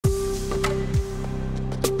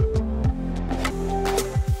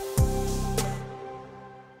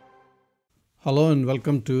Hello and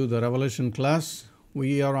welcome to the Revelation class.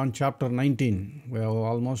 We are on chapter 19. We have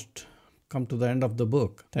almost come to the end of the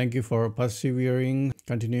book. Thank you for persevering,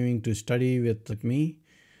 continuing to study with me.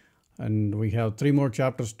 And we have 3 more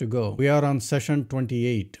chapters to go. We are on session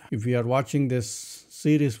 28. If you are watching this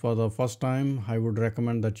series for the first time, I would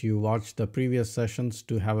recommend that you watch the previous sessions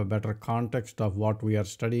to have a better context of what we are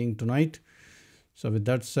studying tonight. So with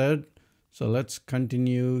that said, let's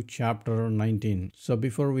continue chapter 19. So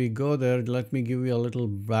before we go there, let me give you a little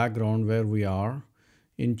background where we are.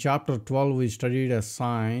 In chapter 12, we studied a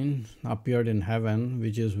sign appeared in heaven,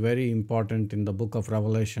 which is very important in the book of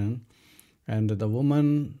Revelation. And the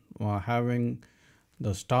woman having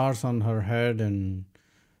the stars on her head, and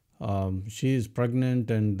she is pregnant,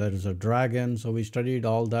 and there is a dragon. So we studied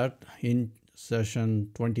all that in session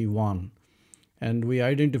 21. And we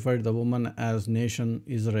identified the woman as nation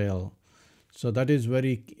Israel. So that is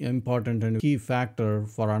very important and key factor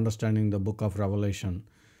for understanding the book of Revelation.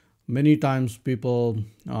 Many times people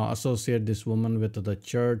associate this woman with the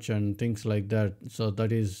church and things like that. So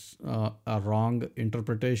that is a wrong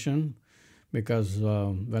interpretation, because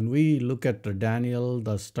when we look at Daniel,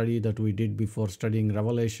 the study that we did before studying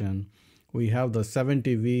Revelation, we have the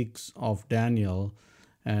 70 weeks of Daniel,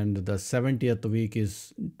 and the 70th week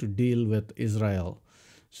is to deal with Israel.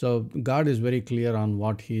 So God is very clear on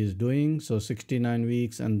what He is doing. So 69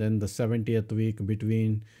 weeks, and then the 70th week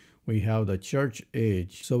between, we have the church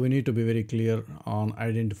age. So we need to be very clear on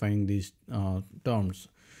identifying these terms.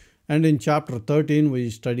 And in chapter 13, we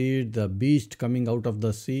studied the beast coming out of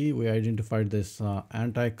the sea. We identified this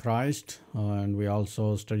Antichrist, and we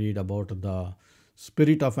also studied about the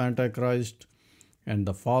spirit of Antichrist and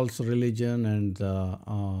the false religion and the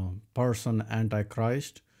person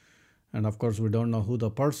Antichrist. And of course, we don't know who the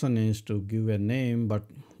person is to give a name, but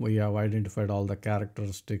we have identified all the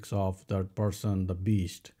characteristics of that person, the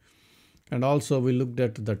beast. And also we looked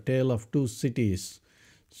at the tale of 2 cities.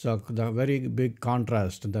 So the very big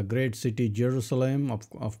contrast, the great city Jerusalem,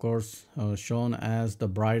 of course, shown as the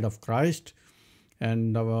bride of Christ.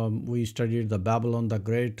 And we studied the Babylon the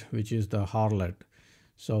Great, which is the harlot.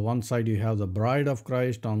 So one side you have the bride of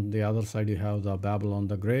Christ, on the other side you have the Babylon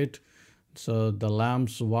the Great. So the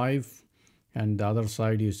Lamb's wife, and the other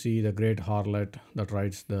side you see the great harlot that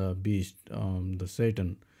rides the beast, the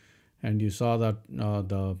Satan. And you saw that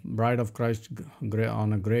the bride of Christ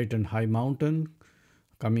on a great and high mountain,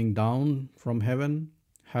 coming down from heaven,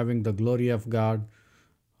 having the glory of God.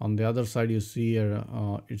 On the other side you see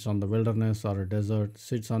it's on the wilderness or a desert,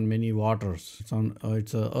 sits on many waters. It's an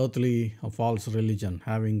earthly, a false religion,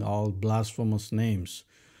 having all blasphemous names.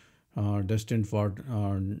 Destined for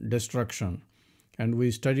destruction. And we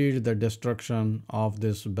studied the destruction of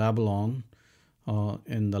this Babylon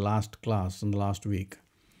in the last class, in the last week.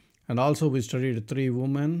 And also we studied 3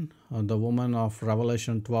 women. The woman of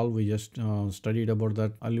Revelation 12, we just studied about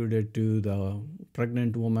that, alluded to the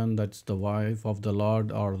pregnant woman, that's the wife of the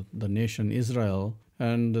Lord or the nation Israel.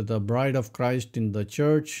 And the bride of Christ in the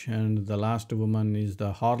church, and the last woman is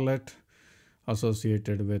the harlot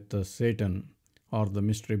associated with Satan, or the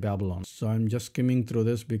mystery Babylon. So I'm just skimming through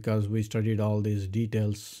this because we studied all these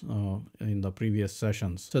details in the previous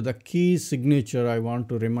sessions. So the key signature I want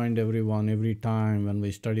to remind everyone every time when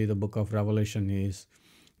we study the book of Revelation is,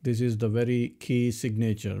 this is the very key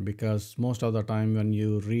signature, because most of the time when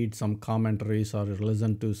you read some commentaries or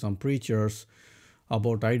listen to some preachers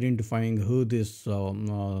about identifying who this,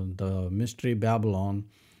 the mystery Babylon,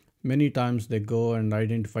 many times they go and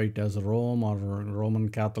identify it as Rome or Roman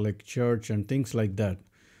Catholic Church and things like that.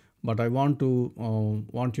 But I want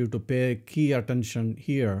you to pay key attention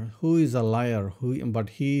here. Who is a liar? But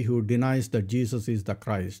he who denies that Jesus is the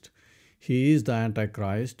Christ. He is the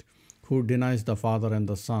Antichrist who denies the Father and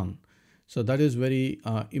the Son. So that is very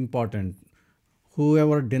important.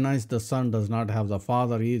 Whoever denies the Son does not have the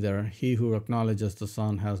Father either. He who acknowledges the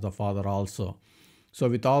Son has the Father also. So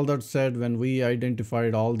with all that said, when we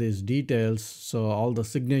identified all these details, so all the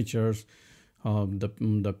signatures,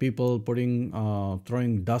 the people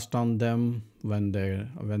throwing dust on them when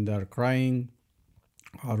they're crying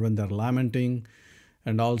or when they're lamenting,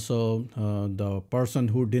 and also the person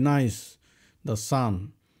who denies the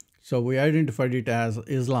Son. So we identified it as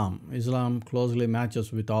Islam. Islam closely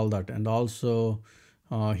matches with all that. And also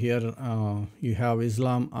here you have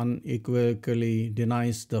Islam unequivocally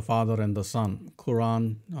denies the Father and the Son.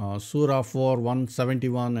 Quran, Surah 4,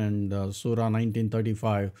 171 and Surah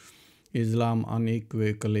 1935, Islam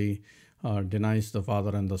unequivocally denies the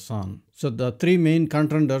Father and the Son. So the 3 main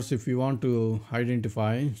contenders, if you want to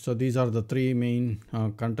identify, so these are the 3 main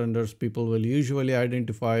contenders people will usually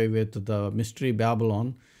identify with the mystery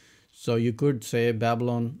Babylon. So you could say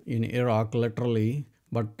Babylon in Iraq literally,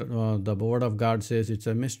 but the word of God says it's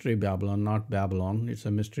a mystery Babylon, not Babylon. It's a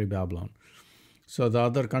mystery Babylon. So the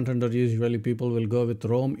other contender, usually people will go with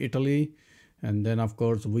Rome, Italy, and then of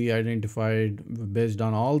course we identified based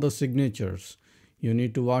on all the signatures. You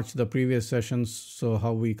need to watch the previous sessions, so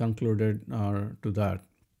how we concluded to that.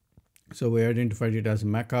 So we identified it as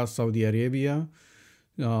Mecca, Saudi Arabia.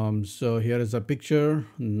 So here is a picture.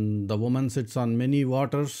 The woman sits on many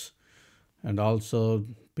waters, and also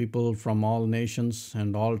people from all nations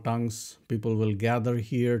and all tongues. People will gather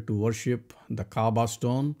here to worship the Kaaba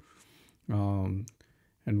stone. And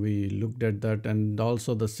we looked at that, and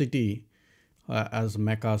also the city as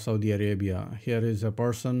Mecca, Saudi Arabia. Here is a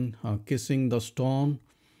person kissing the stone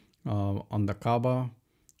on the Kaaba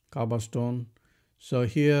stone. So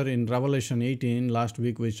here in Revelation 18, last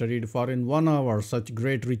week we studied, for in 1 hour such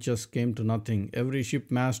great riches came to nothing. Every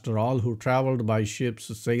shipmaster, all who traveled by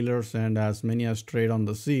ships, sailors, and as many as trade on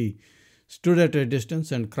the sea, stood at a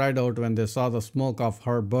distance and cried out when they saw the smoke of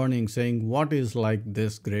her burning, saying, what is like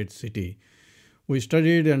this great city? We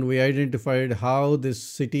studied and we identified how this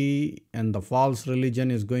city and the false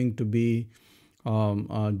religion is going to be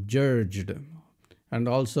judged. And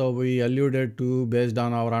also we alluded to, based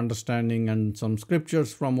on our understanding and some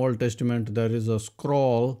scriptures from Old Testament, there is a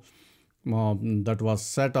scroll that was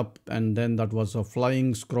set up, and then that was a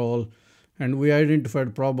flying scroll. And we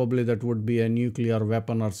identified probably that would be a nuclear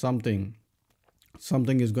weapon or something.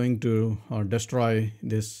 Something is going to destroy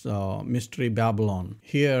this mystery Babylon.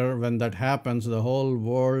 Here, when that happens, the whole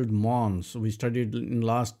world mourns. We studied in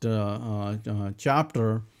last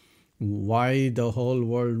chapter why the whole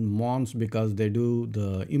world mourns, because they do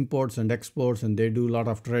the imports and exports, and they do a lot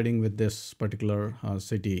of trading with this particular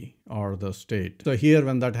city or the state. So here,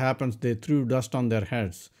 when that happens, they threw dust on their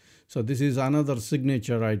heads. So this is another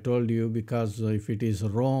signature I told you, because if it is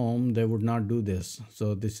Rome, they would not do this.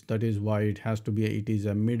 So that is why it has to be, it is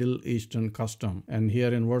a Middle Eastern custom. And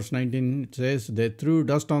here in verse 19 it says, they threw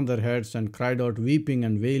dust on their heads and cried out, weeping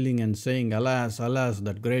and wailing and saying, alas, alas,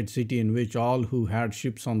 that great city in which all who had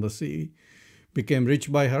ships on the sea became rich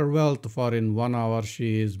by her wealth, for in 1 hour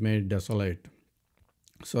she is made desolate.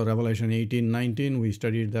 So Revelation 18:19, we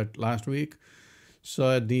studied that last week.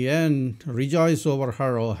 So at the end, rejoice over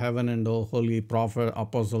her, O heaven, and O holy prophet,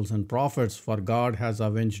 apostles and prophets, for God has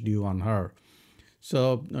avenged you on her.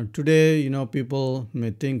 So today, people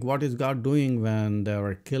may think, what is God doing when they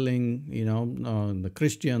are killing, the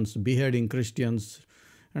Christians, beheading Christians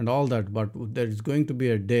and all that. But there is going to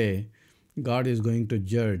be a day God is going to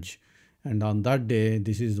judge. And on that day,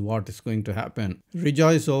 this is what is going to happen.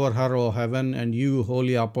 Rejoice over her, O heaven, and you,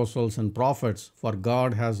 holy apostles and prophets, for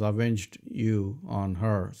God has avenged you on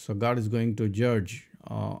her. So God is going to judge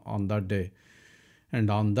on that day.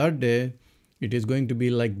 And on that day, it is going to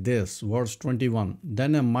be like this. Verse 21,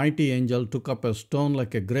 then a mighty angel took up a stone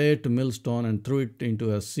like a great millstone and threw it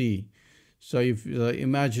into a sea. So if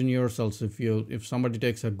imagine yourselves, if somebody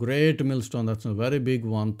takes a great millstone, that's a very big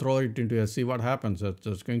one, throw it into a sea, what happens?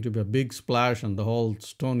 There's going to be a big splash and the whole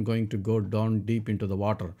stone going to go down deep into the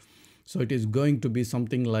water. So it is going to be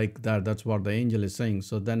something like that. That's what the angel is saying.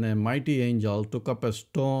 So then a mighty angel took up a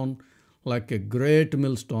stone like a great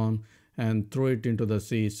millstone and threw it into the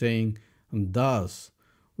sea, saying, thus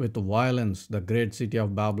with violence the great city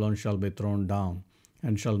of Babylon shall be thrown down,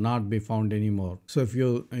 and shall not be found anymore. So if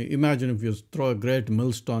you imagine, if you throw a great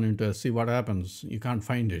millstone into a sea, what happens? You can't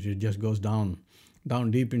find it. It just goes down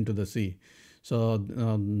deep into the sea. So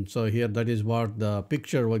here, that is what the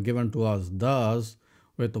picture was given to us. Thus,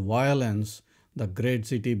 with violence, the great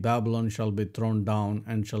city Babylon shall be thrown down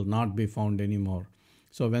and shall not be found anymore.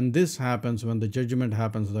 So when this happens, when the judgment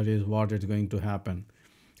happens, that is what is going to happen.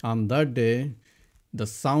 On that day, the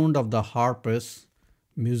sound of the harpists,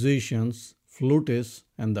 musicians, flutists,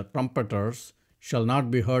 and the trumpeters shall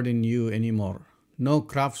not be heard in you anymore. No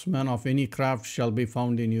craftsman of any craft shall be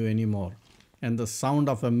found in you anymore. And the sound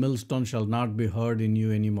of a millstone shall not be heard in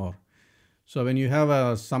you anymore. So when you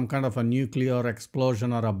have some kind of a nuclear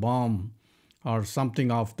explosion or a bomb or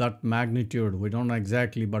something of that magnitude, we don't know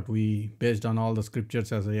exactly, but we, based on all the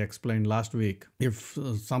scriptures as I explained last week, if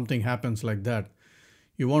something happens like that,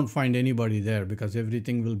 you won't find anybody there because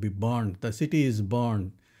everything will be burned. The city is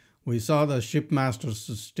burned. We saw the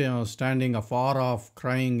shipmasters standing afar off,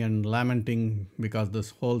 crying and lamenting because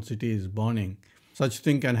this whole city is burning. Such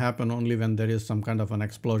thing can happen only when there is some kind of an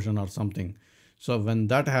explosion or something. So when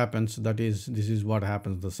that happens, this is what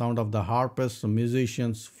happens. The sound of the harpists, the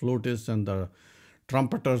musicians, flutists, and the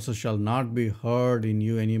trumpeters shall not be heard in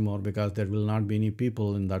you anymore, because there will not be any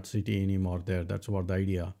people in that city anymore there. That's what the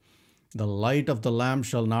idea. The light of the lamp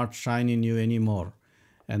shall not shine in you anymore,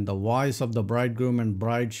 and the voice of the bridegroom and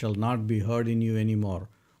bride shall not be heard in you anymore.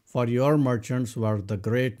 For your merchants were the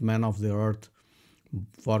great men of the earth,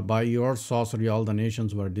 for by your sorcery all the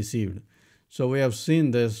nations were deceived. So we have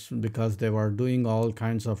seen this because they were doing all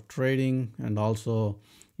kinds of trading and also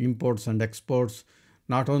imports and exports,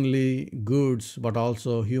 not only goods but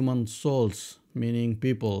also human souls, meaning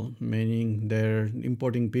people, meaning they're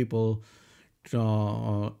importing people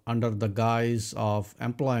under the guise of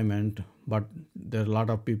employment, but there are a lot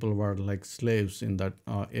of people were like slaves in that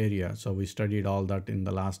area. So we studied all that in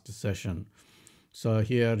the last session. So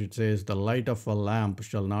here it says, the light of a lamp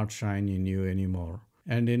shall not shine in you anymore.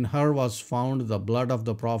 And in her was found the blood of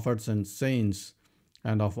the prophets and saints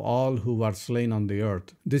and of all who were slain on the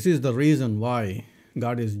earth. This is the reason why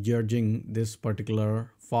God is judging this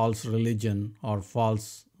particular false religion or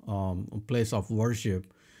false place of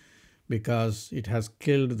worship, because it has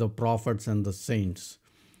killed the prophets and the saints.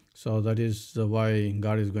 So that is why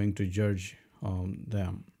God is going to judge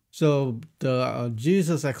them. So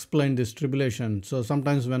Jesus explained this tribulation. So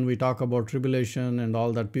sometimes when we talk about tribulation and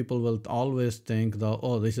all that, people will always think,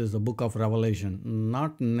 this is the book of Revelation.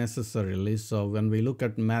 Not necessarily. So when we look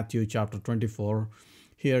at Matthew chapter 24,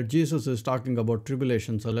 here Jesus is talking about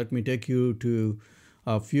tribulation. So let me take you to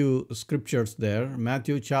a few scriptures there.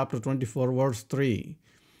 Matthew chapter 24 verse 3.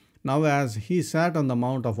 Now as he sat on the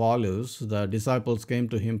Mount of Olives, the disciples came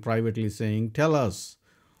to him privately saying, Tell us,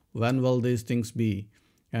 when will these things be?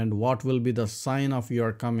 And what will be the sign of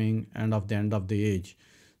your coming and of the end of the age?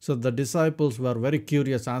 So the disciples were very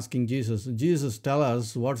curious, asking Jesus, tell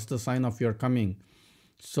us, what's the sign of your coming?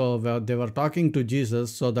 So they were talking to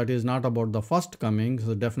Jesus, so that is not about the first coming,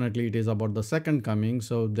 so definitely it is about the second coming.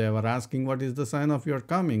 So they were asking, what is the sign of your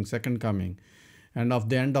coming, second coming, and of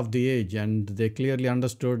the end of the age? And they clearly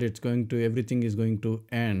understood everything is going to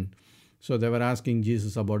end. So they were asking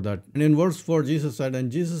Jesus about that. And in verse 4, Jesus said,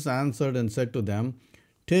 And Jesus answered and said to them,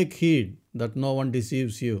 Take heed that no one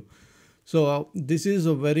deceives you. So this is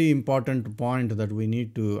a very important point that we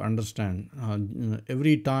need to understand.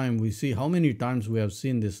 Every time we see, how many times we have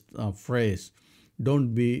seen this phrase,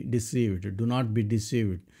 don't be deceived, do not be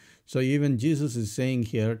deceived. So even Jesus is saying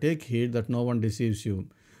here, take heed that no one deceives you,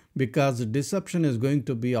 because deception is going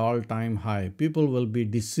to be all-time high. People will be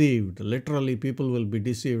deceived. Literally, people will be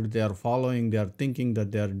deceived. They are thinking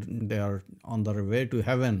that they are on their way to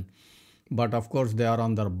heaven. But of course, they are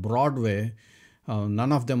on their broad way.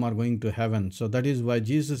 None of them are going to heaven. So that is why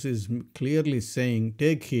Jesus is clearly saying,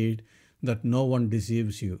 take heed that no one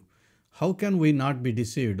deceives you. How can we not be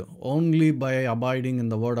deceived? Only by abiding in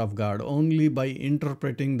the Word of God, only by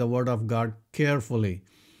interpreting the Word of God carefully.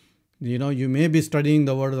 You may be studying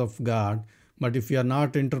the Word of God, but if you are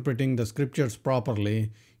not interpreting the scriptures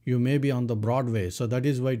properly, you may be on the broad way. So that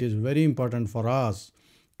is why it is very important for us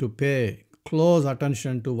to pay close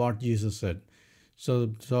attention to what Jesus said.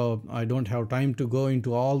 So I don't have time to go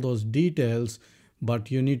into all those details, but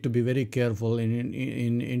you need to be very careful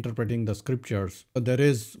in interpreting the scriptures. There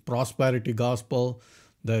is prosperity gospel.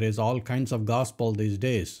 There is all kinds of gospel these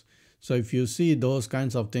days. So if you see those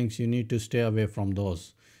kinds of things, you need to stay away from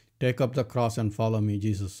those. Take up the cross and follow me,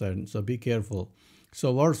 Jesus said. So be careful.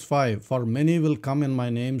 So verse 5, For many will come in my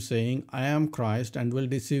name, saying, I am Christ, and will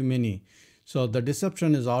deceive many. So the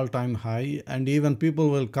deception is all-time high, and even people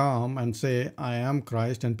will come and say, I am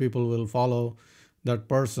Christ, and people will follow that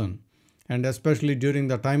person. And especially during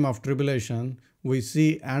the time of tribulation, we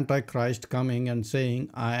see Antichrist coming and saying,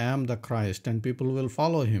 I am the Christ, and people will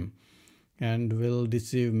follow him and will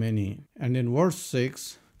deceive many. And in verse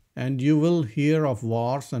 6, And you will hear of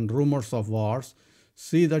wars and rumors of wars.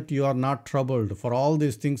 See that you are not troubled, for all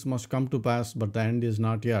these things must come to pass, but the end is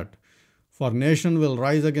not yet. For nation will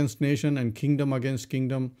rise against nation, and kingdom against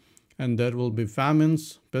kingdom, and there will be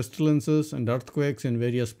famines, pestilences, and earthquakes in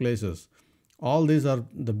various places. All these are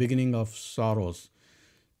the beginning of sorrows.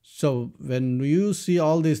 So when you see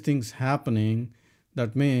all these things happening,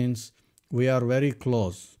 that means we are very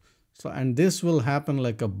close. So, and this will happen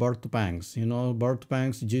like a birth pangs. Birth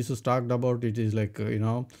pangs, Jesus talked about it, is like,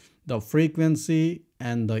 the frequency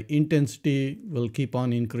and the intensity will keep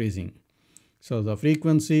on increasing. So the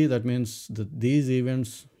frequency, that means that these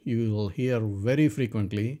events you will hear very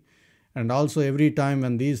frequently. And also every time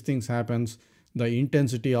when these things happens, the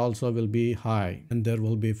intensity also will be high. And there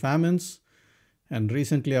will be famines. And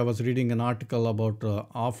recently I was reading an article about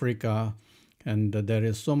Africa, and there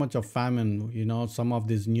is so much of famine. Some of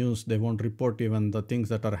these news, they won't report even the things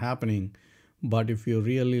that are happening. But if you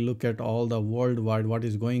really look at all the worldwide, what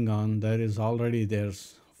is going on,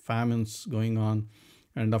 there's famines going on.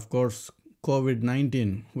 And of course,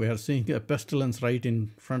 COVID-19, we are seeing a pestilence right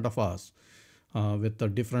in front of us with the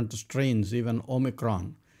different strains, even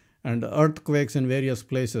Omicron. and earthquakes in various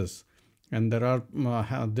places. And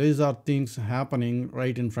these are things happening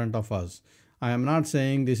right in front of us. I am not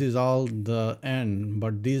saying this is all the end,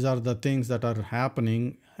 but these are the things that are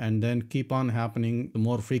happening and then keep on happening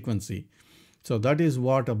more frequency. So that is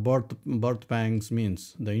what a birth pangs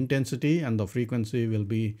means. The intensity and the frequency will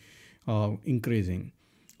be increasing.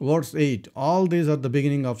 Verse 8, all these are the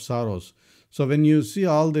beginning of sorrows. So when you see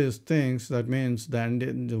all these things, that means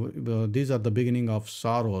that these are the beginning of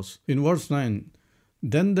sorrows. In verse 9,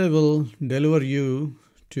 then they will deliver you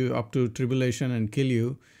up to tribulation and kill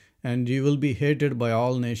you, and you will be hated by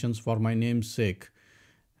all nations for my name's sake.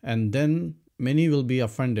 And then many will be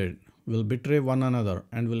offended, will betray one another,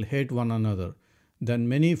 and will hate one another. Then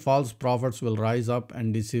many false prophets will rise up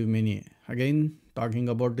and deceive many. Again, talking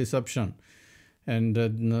about deception. And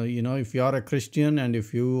if you are a Christian and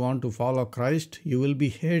if you want to follow Christ, you will be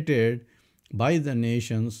hated by the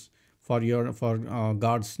nations for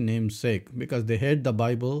God's name's sake, because they hate the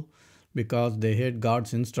Bible, because they hate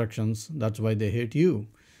God's instructions. That's why they hate you.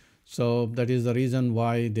 So that is the reason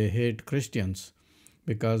why they hate Christians,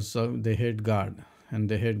 because they hate God and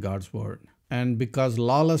they hate God's word. And because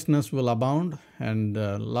lawlessness will abound and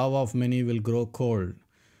love of many will grow cold.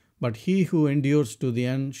 But he who endures to the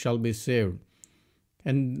end shall be saved.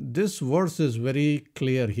 And this verse is very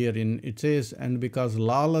clear here. It says, and because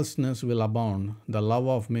lawlessness will abound, the love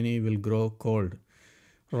of many will grow cold.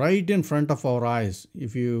 Right in front of our eyes.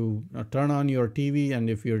 If you turn on your TV and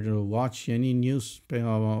if you watch any news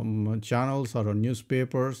channels or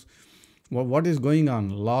newspapers, what is going on?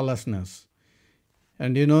 Lawlessness.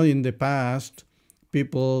 And in the past,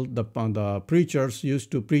 the preachers used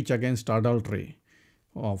to preach against adultery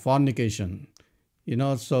or fornication.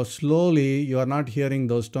 So slowly you are not hearing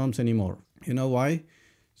those terms anymore. You know why?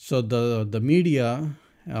 So the media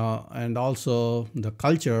and also the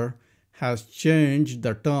culture has changed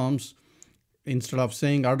the terms. Instead of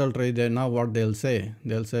saying adultery, they'll say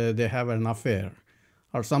they have an affair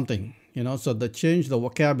or something. So they change the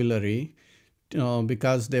vocabulary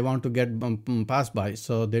because they want to get passed by.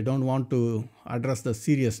 So they don't want to address the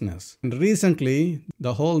seriousness. And recently,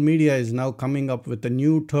 the whole media is now coming up with a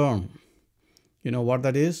new term. You know what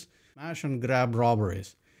that is? Smash and grab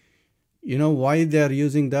robberies. You know why they are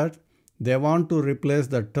using that? They want to replace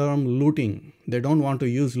the term looting. They don't want to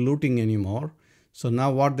use looting anymore. So now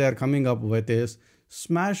what they are coming up with is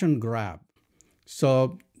smash and grab.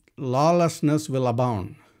 So lawlessness will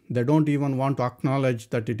abound. They don't even want to acknowledge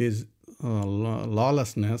that it is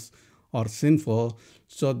lawlessness or sinful.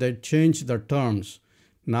 So they change the terms.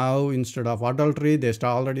 Now instead of adultery, they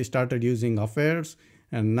already started using affairs.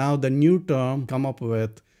 And now the new term come up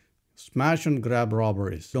with smash and grab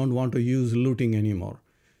robberies. Don't want to use looting anymore.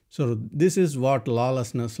 So this is what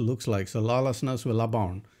lawlessness looks like. So lawlessness will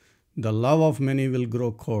abound. The love of many will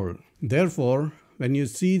grow cold. Therefore, when you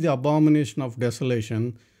see the abomination of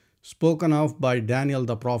desolation spoken of by Daniel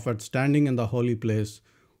the prophet standing in the holy place,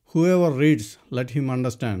 whoever reads, let him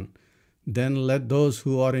understand. Then let those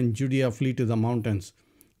who are in Judea flee to the mountains.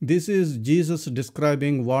 This is Jesus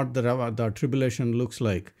describing what the tribulation looks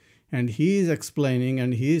like. And he is explaining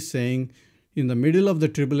and he is saying, in the middle of the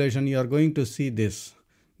tribulation, you are going to see this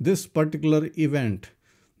particular event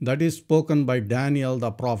that is spoken by Daniel the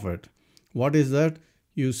prophet. What is that?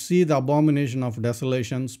 You see the abomination of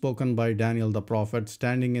desolation spoken by Daniel the prophet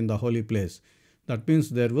standing in the holy place. That means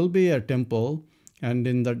there will be a temple, and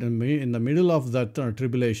in the middle of that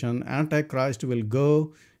tribulation, Antichrist will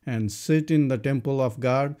go and sit in the temple of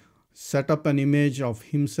God, set up an image of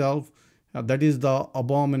himself. That is the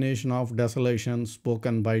abomination of desolation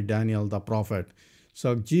spoken by Daniel the prophet.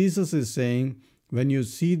 So Jesus is saying, when you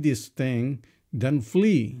see this thing, then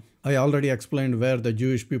flee. I already explained where the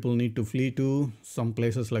Jewish people need to flee to, some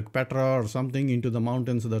places like Petra or something, into the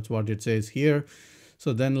mountains. That's what it says here.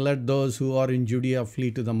 So then let those who are in Judea flee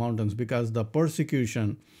to the mountains, because the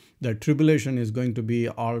persecution, the tribulation is going to be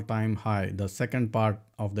all-time high. The second part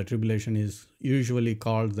of the tribulation is usually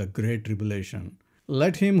called the Great Tribulation.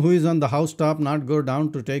 Let him who is on the housetop not go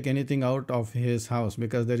down to take anything out of his house,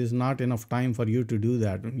 because there is not enough time for you to do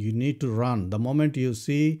that. You need to run. The moment you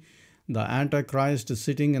see the Antichrist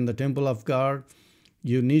sitting in the temple of God,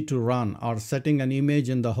 you need to run. Or setting an image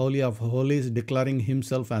in the Holy of Holies, declaring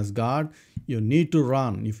himself as God, you need to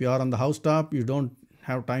run. If you are on the housetop, you don't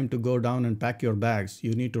have time to go down and pack your bags.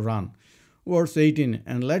 You need to run. Verse 18,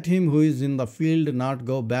 and let him who is in the field not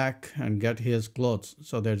go back and get his clothes.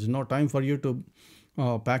 So there is no time for you to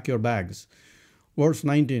pack your bags. Verse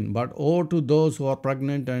 19, but woe to those who are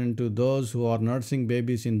pregnant and to those who are nursing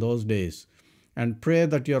babies in those days, and pray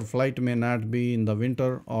that your flight may not be in the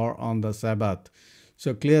winter or on the Sabbath.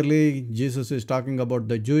 So clearly, Jesus is talking about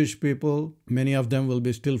the Jewish people. Many of them will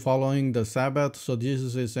be still following the Sabbath. So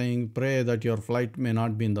Jesus is saying, pray that your flight may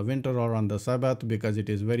not be in the winter or on the Sabbath, because it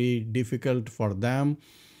is very difficult for them,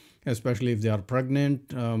 especially if they are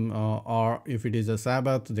pregnant, or if it is a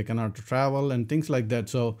Sabbath, they cannot travel and things like that.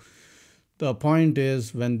 So the point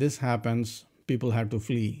is, when this happens, people have to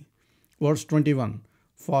flee. Verse 21,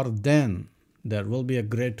 for then there will be a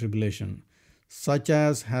great tribulation, such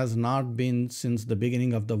as has not been since the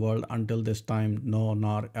beginning of the world until this time, no,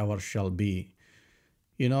 nor ever shall be.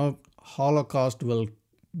 Holocaust will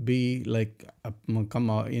be like,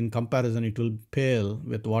 in comparison, it will pale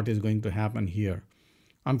with what is going to happen here.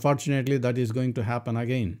 Unfortunately, that is going to happen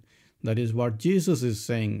again. That is what Jesus is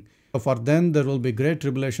saying. For then there will be great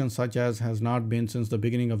tribulation, such as has not been since the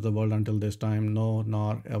beginning of the world until this time, no,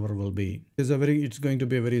 nor ever will be. It's going to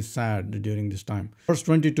be very sad during this time. Verse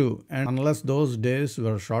 22, and unless those days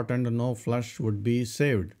were shortened, no flesh would be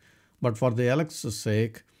saved. But for the elect's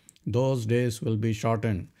sake, those days will be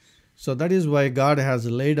shortened. So that is why God has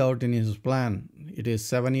laid out in His plan, it is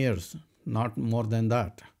 7 years, not more than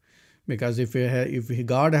that. Because if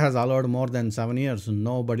God has allowed more than 7 years,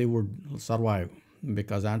 nobody would survive,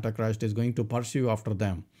 because Antichrist is going to pursue after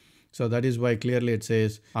them. So that is why clearly it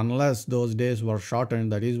says, unless those days were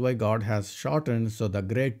shortened, that is why God has shortened. So the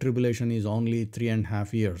great tribulation is only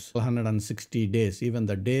 3.5 years, 160 days. Even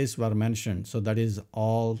the days were mentioned. So that is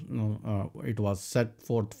all, it was set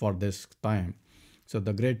forth for this time. So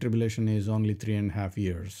the great tribulation is only 3.5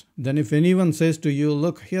 years. Then if anyone says to you,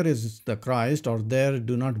 look, here is the Christ, or there,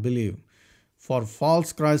 do not believe. For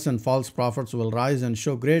false Christs and false prophets will rise and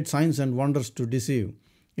show great signs and wonders to deceive,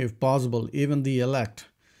 if possible, even the elect.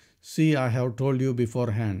 See, I have told you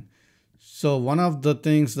beforehand. So one of the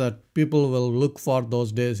things that people will look for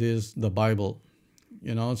those days is the Bible.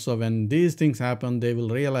 So when these things happen, they will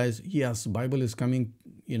realize, yes, Bible is coming,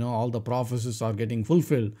 all the prophecies are getting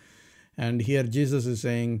fulfilled. And here Jesus is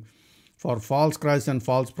saying, for false Christs and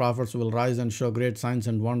false prophets will rise and show great signs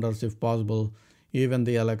and wonders, if possible, even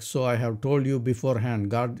the elect. So I have told you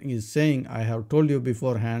beforehand. God is saying, I have told you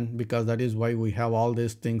beforehand, because that is why we have all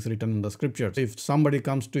these things written in the scriptures. If somebody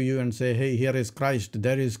comes to you and say, hey, here is Christ,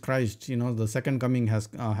 there is Christ, the second coming has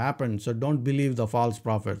happened. So don't believe the false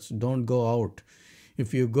prophets. Don't go out.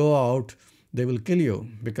 If you go out, they will kill you,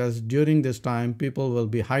 because during this time, people will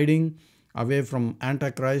be hiding away from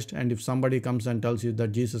Antichrist. And if somebody comes and tells you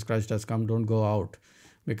that Jesus Christ has come, don't go out,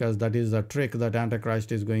 because that is the trick that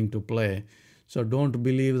Antichrist is going to play. So don't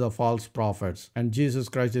believe the false prophets. And Jesus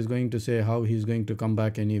Christ is going to say how He's going to come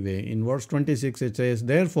back anyway. In verse 26, it says,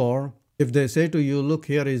 therefore, if they say to you, look,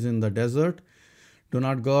 here is in the desert, do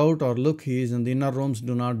not go out, or look, He is in the inner rooms,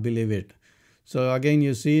 do not believe it. So again,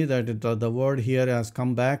 you see that the word here has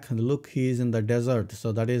come back. Look, He is in the desert.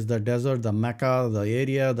 So that is the desert, the Mecca, the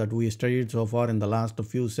area that we studied so far in the last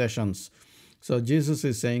few sessions. So Jesus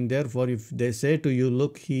is saying, therefore, if they say to you,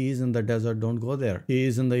 look, He is in the desert, don't go there. He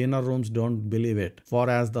is in the inner rooms, don't believe it.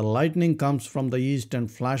 For as the lightning comes from the east and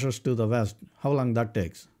flashes to the west, how long that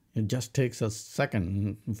takes? It just takes a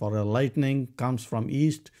second. For a lightning comes from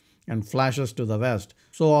east and flashes to the west,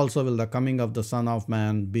 so also will the coming of the Son of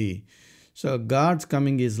Man be. So God's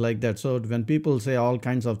coming is like that. So when people say all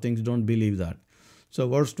kinds of things, don't believe that. So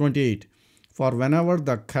verse 28. For whenever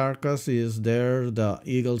the carcass is there, the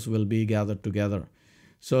eagles will be gathered together.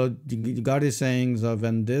 So God is saying that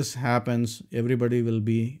when this happens, everybody will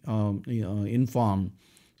be informed.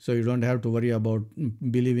 So you don't have to worry about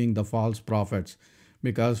believing the false prophets.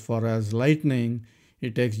 Because for as lightning,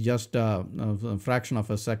 it takes just a fraction of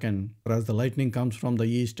a second. As the lightning comes from the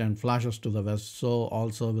east and flashes to the west, so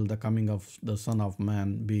also will the coming of the Son of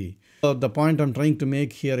Man be. So the point I'm trying to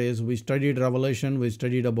make here is, we studied Revelation, we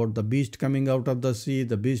studied about the beast coming out of the sea,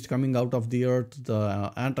 the beast coming out of the earth,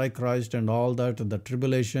 the Antichrist and all that, the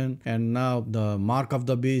tribulation, and now the mark of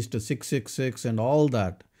the beast, 666 and all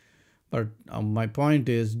that. But my point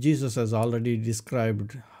is, Jesus has already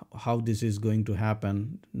described how this is going to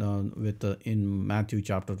happen in Matthew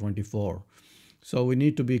chapter 24. So we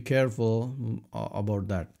need to be careful about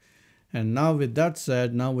that. And now with that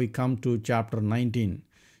said, now we come to chapter 19.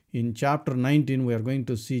 In chapter 19, we are going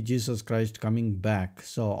to see Jesus Christ coming back.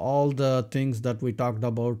 So all the things that we talked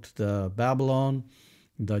about, the Babylon,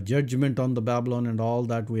 the judgment on the Babylon and all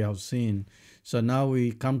that we have seen. So now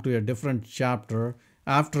we come to a different chapter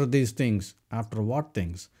after these things. After what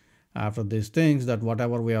things? After these things, that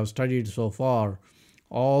whatever we have studied so far,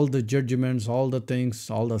 all the judgments, all the things,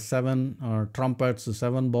 all the 7 trumpets, the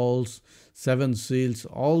 7 bowls, 7 seals,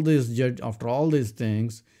 all these after all these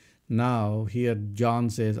things, Now, here John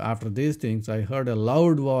says, after these things, I heard a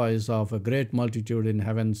loud voice of a great multitude in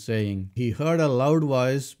heaven saying, he heard a loud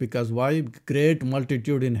voice because why? Great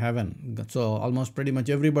multitude in heaven. So almost pretty much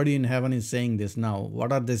everybody in heaven is saying this now.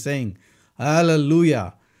 What are they saying?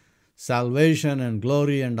 Hallelujah! Salvation and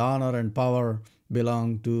glory and honor and power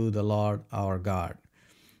belong to the Lord our God.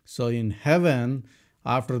 So in heaven,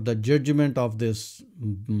 after the judgment of this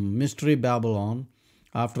mystery Babylon,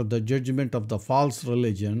 after the judgment of the false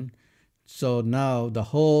religion, so now the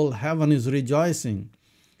whole heaven is rejoicing.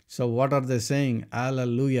 So what are they saying?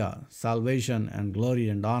 Hallelujah! Salvation and glory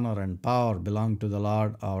and honor and power belong to the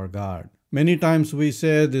Lord our God. Many times we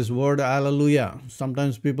say this word hallelujah.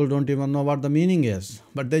 Sometimes people don't even know what the meaning is,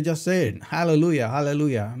 but they just say it, hallelujah,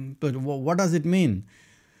 hallelujah. But what does it mean?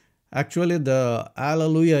 Actually, the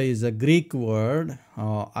hallelujah is a Greek word,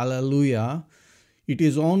 hallelujah. It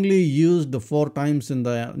is only used 4 times in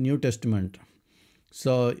the New Testament.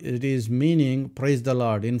 So it is meaning praise the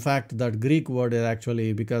Lord. In fact, that Greek word is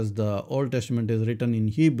actually, because the Old Testament is written in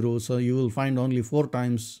Hebrew, so you will find only 4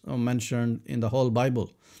 times mentioned in the whole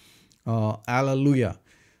Bible. Hallelujah.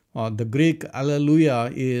 The Greek hallelujah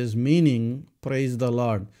is meaning praise the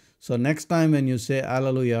Lord. So next time when you say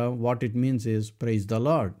hallelujah, what it means is praise the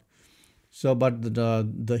Lord. So, but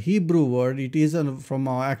the Hebrew word, it is from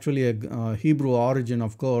actually a Hebrew origin,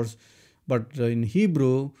 of course, but in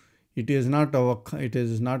Hebrew, it is not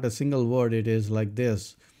a single word. It is like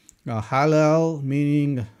this: Hallel,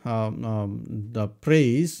 meaning the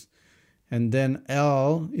praise, and then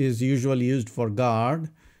El is usually used for God,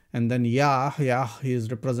 and then Yah is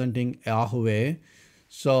representing Yahweh.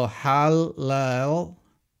 So Hallel.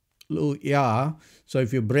 Yeah. So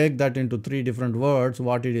if you break that into 3 different words,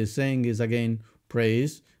 what it is saying is again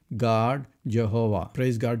praise God Jehovah.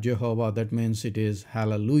 Praise God Jehovah. That means it is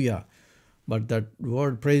hallelujah. But that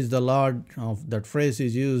word praise the Lord, that phrase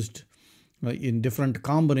is used in different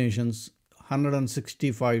combinations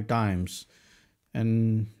 165 times.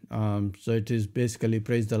 And so it is basically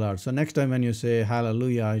praise the Lord. So next time when you say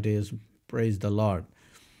hallelujah, it is praise the Lord.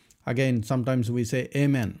 Again, sometimes we say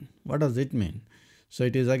amen. What does it mean? So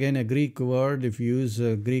it is again a Greek word. If you use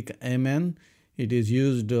Greek amen, it is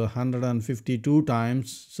used 152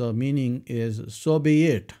 times. So meaning is so be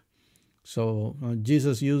it. So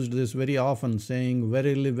Jesus used this very often, saying,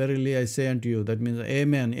 verily, verily, I say unto you. That means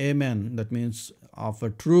amen, amen. That means of a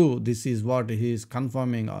true. This is what he is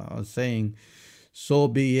confirming, saying, so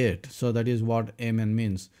be it. So that is what amen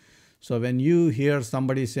means. So when you hear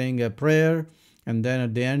somebody saying a prayer, and then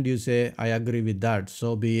at the end you say, I agree with that,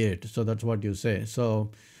 so be it. So that's what you say. So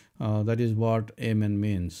that is what amen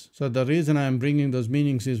means. So the reason I am bringing those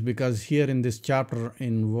meanings is because here in this chapter,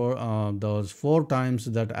 in those 4 times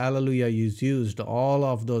that hallelujah is used, all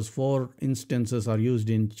of those 4 instances are used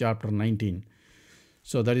in chapter 19.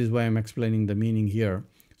 So that is why I'm explaining the meaning here.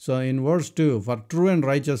 So in verse 2, for true and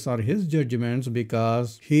righteous are his judgments,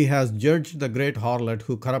 because he has judged the great harlot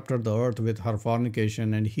who corrupted the earth with her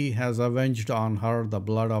fornication, and he has avenged on her the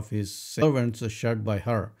blood of his servants shed by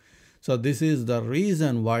her. So this is the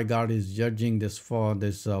reason why God is judging this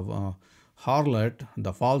harlot,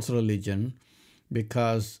 the false religion,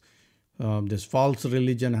 because this false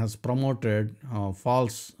religion has promoted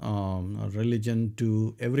false religion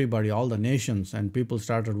to everybody, all the nations, and people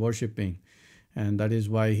started worshiping. And that is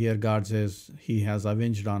why here God says he has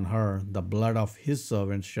avenged on her the blood of his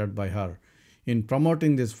servants shed by her. In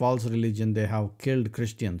promoting this false religion, they have killed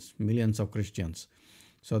Christians, millions of Christians.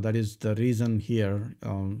 So that is the reason here.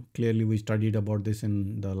 Clearly we studied about this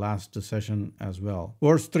in the last session as well.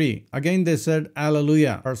 Verse 3, again they said,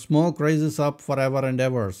 hallelujah, our smoke rises up forever and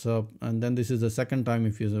ever. So, and then this is the second time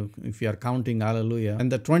if you are counting hallelujah.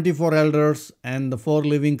 And the 24 elders and the 4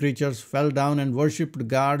 living creatures fell down and worshipped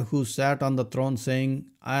God who sat on the throne, saying,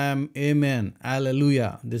 I am amen,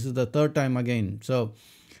 hallelujah. This is the 3rd time again. So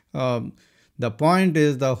the point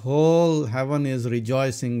is the whole heaven is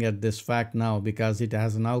rejoicing at this fact now, because it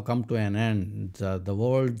has now come to an end. The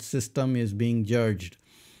world system is being judged.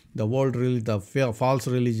 The false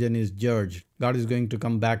religion is judged. God is going to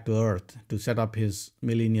come back to earth to set up his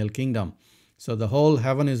millennial kingdom. So the whole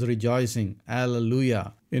heaven is rejoicing.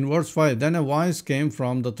 Hallelujah. In verse 5, then a voice came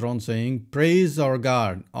from the throne saying, praise our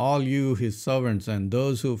God, all you his servants, and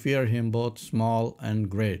those who fear him, both small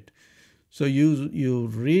and great. So you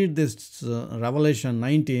read this Revelation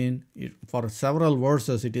 19, for several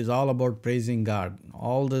verses, it is all about praising God.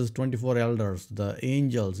 All these 24 elders, the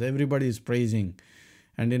angels, everybody is praising.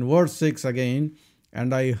 And in verse 6 again,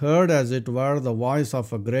 and I heard as it were the voice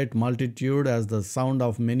of a great multitude, as the sound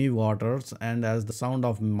of many waters, and as the sound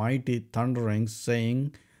of mighty thunderings,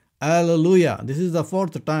 saying, hallelujah. This is the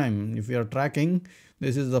 4th time. If you are tracking,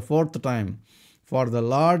 This is the fourth time. For the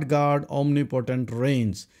Lord God omnipotent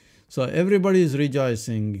reigns. So everybody is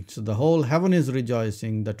rejoicing. So the whole heaven is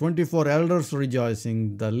rejoicing. The 24 elders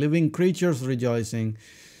rejoicing. The living creatures rejoicing.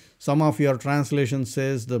 Some of your translation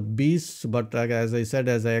says the beasts, but as I said,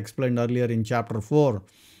 as I explained earlier in chapter 4,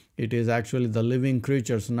 it is actually the living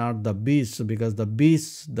creatures, not the beasts, because the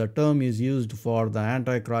beasts, the term is used for the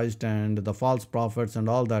Antichrist and the false prophets and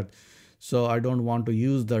all that. So I don't want to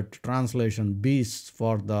use that translation, beasts,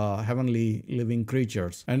 for the heavenly living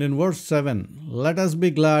creatures. And in verse 7, let us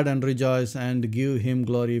be glad and rejoice and give him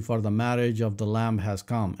glory, for the marriage of the Lamb has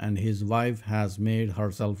come, and his wife has made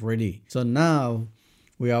herself ready. So now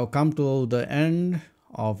we have come to the end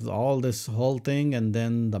of all this whole thing, and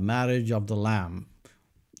then the marriage of the Lamb.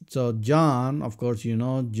 So John, of course, you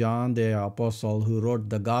know John, the apostle who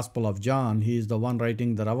wrote the Gospel of John, he is the one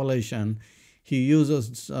writing the Revelation. He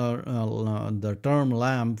uses the term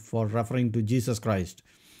Lamb for referring to Jesus Christ.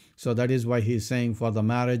 So that is why he's saying for the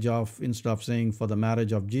marriage of, instead of saying for the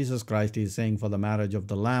marriage of Jesus Christ, he's saying for the marriage of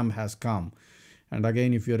the Lamb has come. And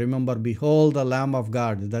again, if you remember, behold the Lamb of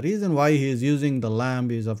God. The reason why he is using the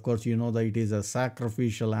lamb is, of course, you know that it is a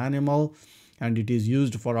sacrificial animal and it is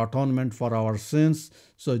used for atonement for our sins.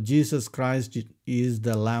 So Jesus Christ is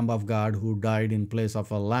the Lamb of God who died in place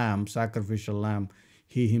of a lamb, sacrificial lamb.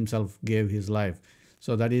 He himself gave his life.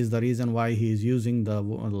 So that is the reason why he is using the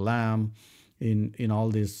lamb in all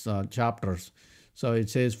these chapters. So it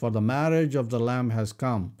says, for the marriage of the Lamb has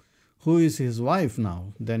come. Who is his wife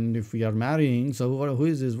now? Then if we are marrying, so who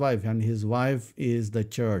is his wife? And his wife is the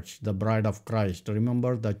church, the bride of Christ.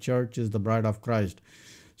 Remember, the church is the bride of Christ.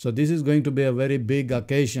 So this is going to be a very big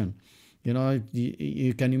occasion. You know,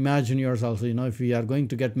 you can imagine yourself, you know, if we are going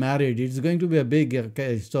to get married, it's going to be a big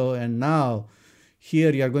occasion. So, and now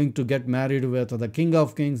here you are going to get married with the King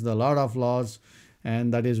of Kings, the Lord of Lords,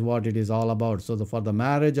 and that is what it is all about. So for the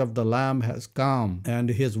marriage of the Lamb has come, and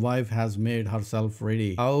his wife has made herself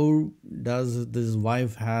ready. How does this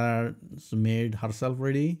wife has made herself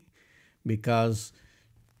ready? Because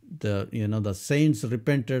the saints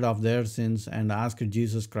repented of their sins and asked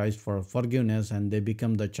Jesus Christ for forgiveness, and they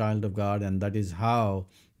become the child of God, and that is how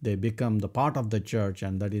they become the part of the church,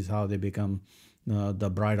 and that is how they become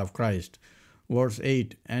the bride of Christ. Verse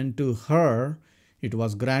 8, and to her it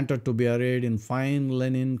was granted to be arrayed in fine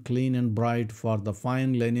linen, clean and bright, for the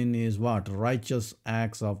fine linen is what? Righteous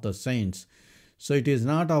acts of the saints. So it is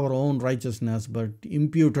not our own righteousness, but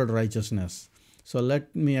imputed righteousness. So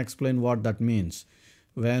let me explain what that means.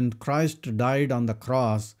 When Christ died on the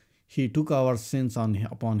cross, he took our sins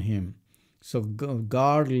upon him. So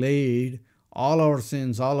God laid all our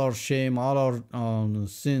sins, all our shame, all our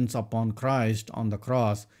sins upon Christ on the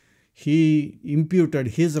cross. He imputed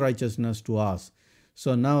his righteousness to us.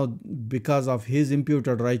 So now, because of his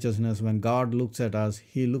imputed righteousness, when God looks at us,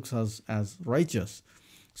 he looks at us as righteous.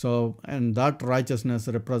 So, and that righteousness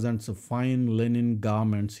represents fine linen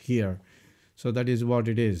garments here. So that is what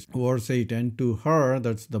it is. Verse 8, and to her,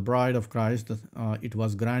 that's the bride of Christ, it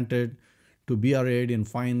was granted to be arrayed in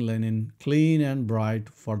fine linen, clean and bright,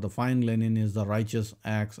 for the fine linen is the righteous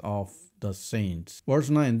acts of the saints. Verse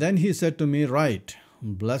 9, then he said to me, write,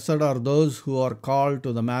 blessed are those who are called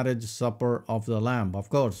to the marriage supper of the Lamb. Of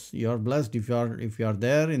course, you are blessed. If you are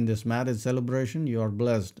there in this marriage celebration, you are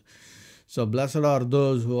blessed. So blessed are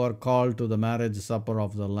those who are called to the marriage supper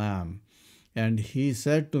of the Lamb. And he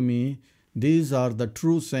said to me, these are the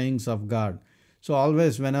true sayings of God. So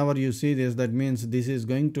always whenever you see this, that means this is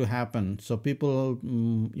going to happen. So people,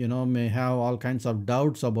 may have all kinds of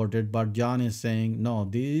doubts about it, but John is saying, no,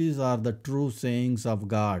 these are the true sayings of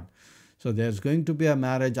God. So there's going to be a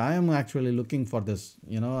marriage. I am actually looking for this.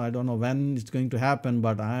 I don't know when it's going to happen,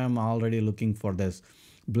 but I am already looking for this.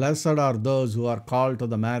 Blessed are those who are called to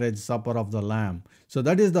the marriage supper of the Lamb. So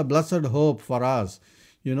that is the blessed hope for us.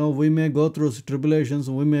 We may go through tribulations,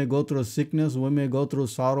 we may go through sickness, we may go through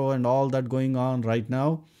sorrow and all that going on right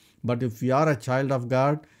now. But if you are a child of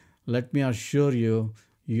God, let me assure you,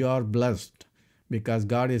 you are blessed. Because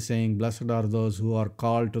God is saying, blessed are those who are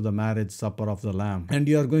called to the marriage supper of the Lamb. And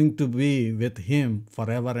you are going to be with him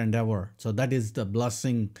forever and ever. So that is the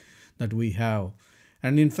blessing that we have.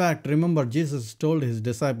 And in fact, remember, Jesus told his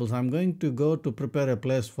disciples, I'm going to go to prepare a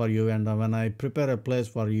place for you. And when I prepare a place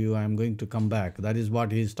for you, I'm going to come back. That is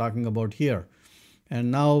what he's talking about here.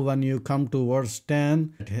 And now when you come to verse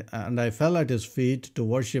 10, and I fell at his feet to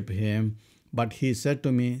worship him. But he said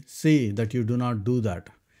to me, see that you do not do that.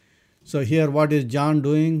 So here, what is John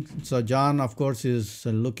doing? So John, of course, is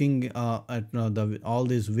looking at all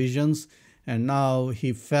these visions, and now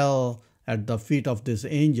he fell at the feet of this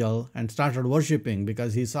angel and started worshiping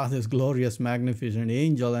because he saw this glorious, magnificent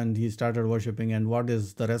angel and he started worshiping. And what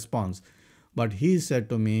is the response? But he said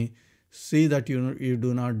to me, see that you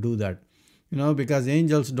do not do that. Because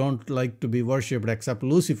angels don't like to be worshipped except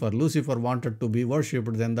Lucifer. Lucifer wanted to be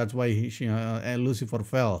worshipped, then that's why Lucifer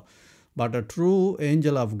fell. But a true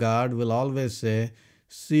angel of God will always say,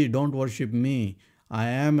 see, don't worship me. I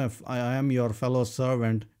am your fellow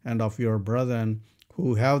servant and of your brethren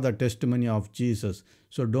who have the testimony of Jesus.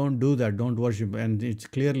 So don't do that, don't worship. And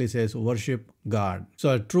it clearly says, worship God.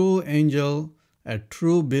 So a true angel, a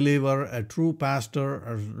true believer, a true pastor,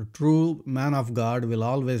 a true man of God will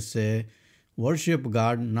always say, worship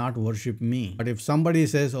God, not worship me. But if somebody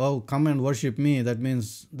says, oh, come and worship me, that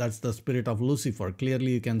means that's the spirit of Lucifer.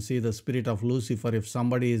 Clearly you can see the spirit of Lucifer if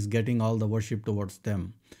somebody is getting all the worship towards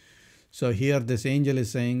them. So here this angel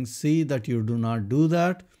is saying, see that you do not do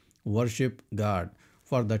that, worship God.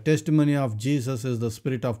 For the testimony of Jesus is the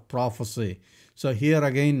spirit of prophecy. So here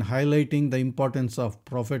again highlighting the importance of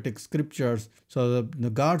prophetic scriptures. So the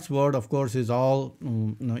God's word, of course, is all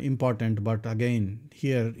important, but again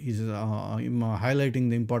here he's highlighting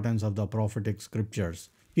the importance of the prophetic scriptures.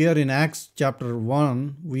 Here in Acts chapter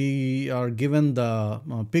 1, we are given the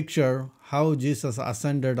picture how Jesus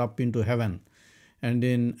ascended up into heaven. And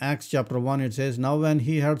in Acts chapter 1 it says, now when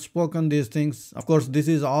he had spoken these things, of course this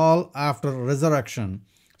is all after resurrection.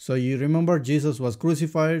 So you remember Jesus was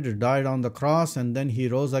crucified, died on the cross, and then he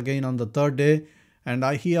rose again on the third day. And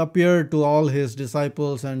he appeared to all his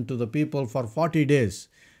disciples and to the people for 40 days.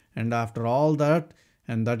 And after all that,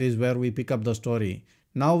 and that is where we pick up the story.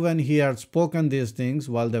 Now when he had spoken these things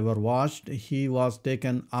while they were watched, he was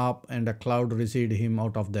taken up and a cloud received him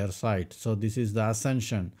out of their sight. So this is the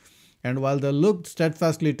ascension. And while they looked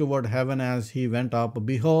steadfastly toward heaven as he went up,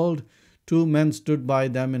 behold, 2 men stood by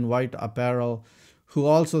them in white apparel, who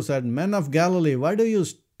also said, men of Galilee, why do you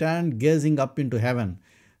stand gazing up into heaven?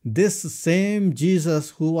 This same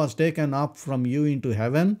Jesus who was taken up from you into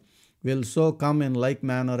heaven will so come in like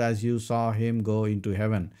manner as you saw him go into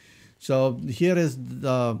heaven. So here is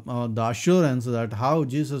the assurance that how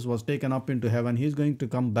Jesus was taken up into heaven, he's going to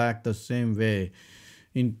come back the same way.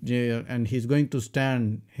 And he's going to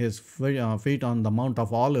stand his feet on the Mount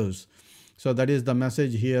of Olives. So that is the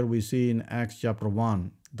message here we see in Acts chapter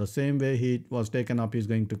 1. The same way he was taken up, he's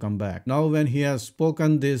going to come back. Now when he has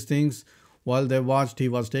spoken these things, while they watched, he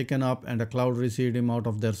was taken up, and a cloud received him out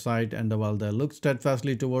of their sight. And while they looked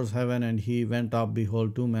steadfastly towards heaven, and he went up,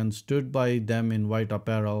 behold, 2 men stood by them in white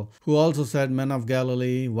apparel, who also said, men of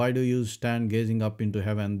Galilee, why do you stand gazing up into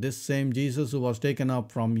heaven? This same Jesus who was taken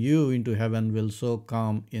up from you into heaven will so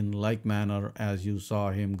come in like manner as you saw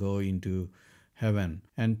him go into heaven.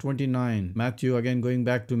 And 29, Matthew, again going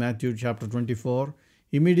back to Matthew chapter 24,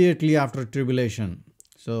 immediately after tribulation.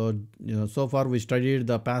 So, so far we studied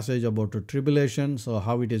the passage about the tribulation, so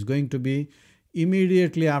how it is going to be.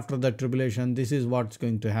 Immediately after the tribulation, this is what's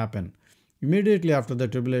going to happen. Immediately after the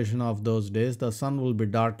tribulation of those days, the sun will be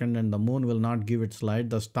darkened and the moon will not give its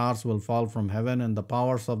light. The stars will fall from heaven and the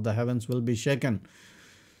powers of the heavens will be shaken.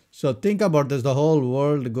 So think about this, the whole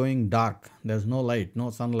world going dark. There's no light,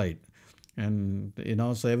 no sunlight. And,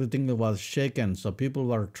 so everything was shaken. So people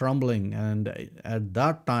were trembling. And at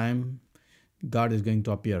that time, God is going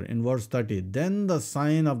to appear. In verse 30, then the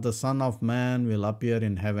sign of the Son of Man will appear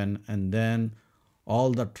in heaven, and then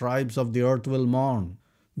all the tribes of the earth will mourn.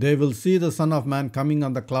 They will see the Son of Man coming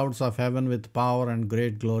on the clouds of heaven with power and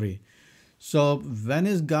great glory. So when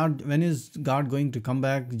is God going to come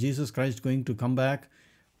back? Jesus Christ going to come back?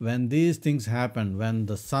 When these things happen, when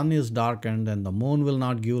the sun is darkened and the moon will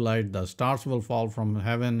not give light, the stars will fall from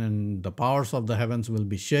heaven and the powers of the heavens will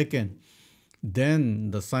be shaken,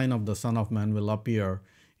 then the sign of the Son of Man will appear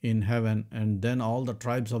in heaven, and then all the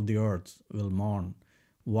tribes of the earth will mourn.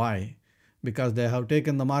 Why? Because they have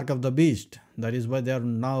taken the mark of the beast. That is why they are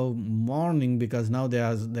now mourning, because now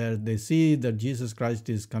they see that Jesus Christ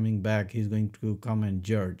is coming back. He's going to come and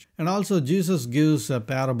judge. And also Jesus gives a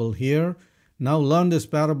parable here. Now learn this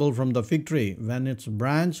parable from the fig tree. When its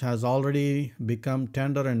branch has already become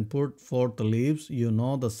tender and put forth leaves, you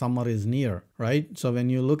know the summer is near, right? So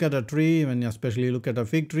when you look at a tree, when you especially look at a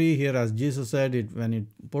fig tree, here as Jesus said, when it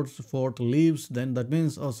puts forth leaves, then that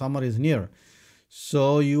means, summer is near.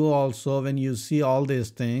 So you also, when you see all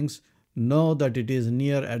these things, know that it is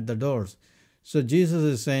near at the doors. So Jesus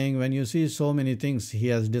is saying, when you see so many things, he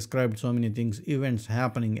has described so many things, events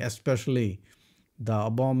happening, especially the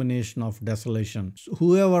abomination of desolation. So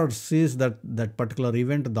whoever sees that particular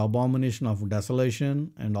event, the abomination of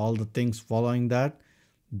desolation and all the things following that,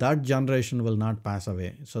 that generation will not pass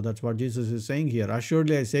away. So that's what Jesus is saying here.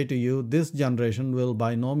 Assuredly, I say to you, this generation will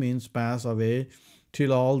by no means pass away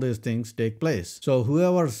till all these things take place. So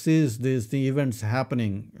whoever sees these events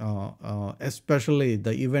happening, especially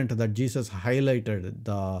the event that Jesus highlighted,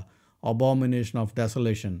 the abomination of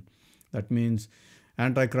desolation, that means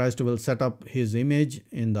Antichrist will set up his image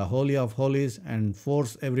in the Holy of Holies and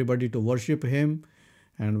force everybody to worship him.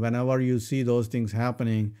 And whenever you see those things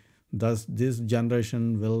happening, thus this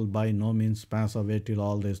generation will by no means pass away till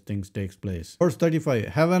all these things takes place. Verse 35,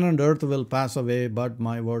 heaven and earth will pass away, but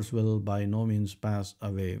my words will by no means pass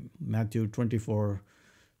away. Matthew 24,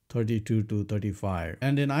 32 to 35.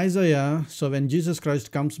 And in Isaiah, so when Jesus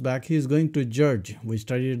Christ comes back, he is going to judge. We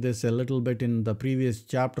studied this a little bit in the previous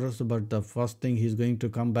chapters, but the first thing he's going to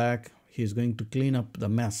come back, he's going to clean up the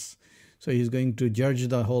mess. So he's going to judge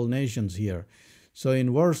the whole nations here. So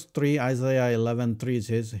in verse 3, Isaiah 11:3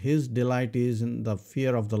 says, his delight is in the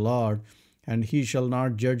fear of the Lord, and he shall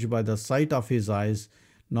not judge by the sight of his eyes,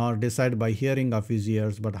 nor decide by hearing of his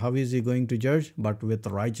ears. But how is he going to judge? But with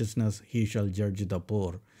righteousness he shall judge the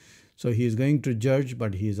poor. So he is going to judge,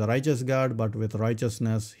 but he is a righteous God, but with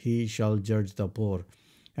righteousness he shall judge the poor,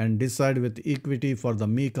 and decide with equity for the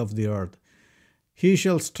meek of the earth. He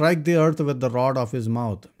shall strike the earth with the rod of his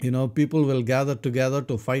mouth. People will gather together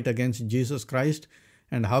to fight against Jesus Christ.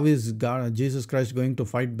 And how is Jesus Christ going to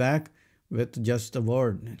fight back? With just a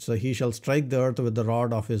word. So he shall strike the earth with the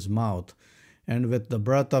rod of his mouth, and with the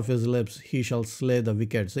breath of his lips he shall slay the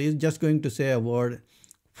wicked. So he's just going to say a word.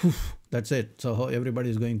 That's it. So everybody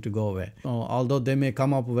is going to go away. Although they may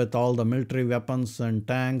come up with all the military weapons and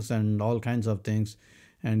tanks and all kinds of things,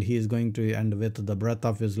 and he is going to, and with the breath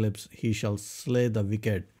of his lips, he shall slay the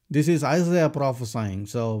wicked. This is Isaiah prophesying.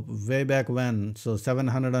 So way back when, so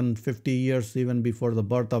 750 years even before the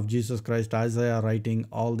birth of Jesus Christ, Isaiah writing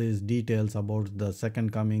all these details about the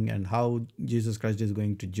second coming and how Jesus Christ is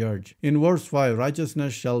going to judge. In verse 5,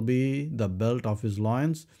 righteousness shall be the belt of his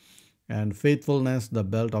loins, and faithfulness the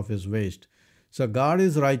belt of his waist. So God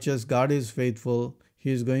is righteous, God is faithful,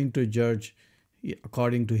 he is going to judge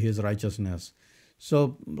according to his righteousness.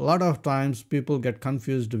 So a lot of times people get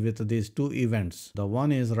confused with these two events. The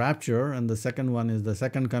one is rapture and the second one is the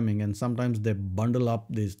second coming. And sometimes they bundle up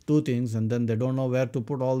these two things and then they don't know where to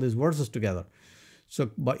put all these verses together.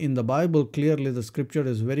 So in the Bible, clearly the scripture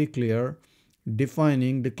is very clear,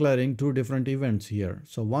 declaring two different events here.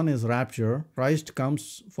 So one is rapture. Christ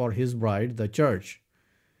comes for his bride, the church.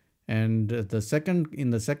 And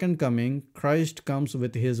in the second coming, Christ comes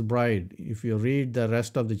with his bride. If you read the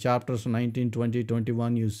rest of the chapters 19, 20,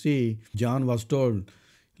 21, you see John was told,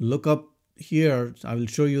 look up here, I will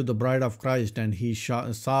show you the bride of Christ. And he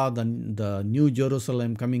saw the new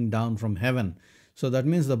Jerusalem coming down from heaven. So that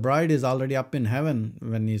means the bride is already up in heaven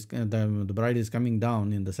when the bride is coming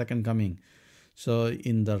down in the second coming. So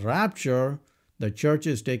in the rapture, the church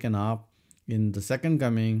is taken up. In the second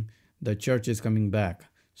coming, the church is coming back.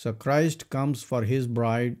 So Christ comes for his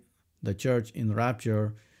bride, the church, in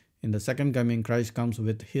rapture. In the second coming, Christ comes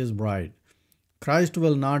with his bride. Christ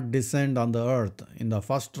will not descend on the earth. In the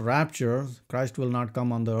first rapture, Christ will not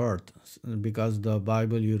come on the earth, because the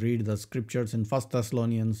Bible, you read the scriptures in 1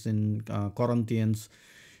 Thessalonians, in Corinthians,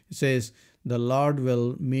 it says, the Lord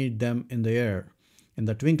will meet them in the air. In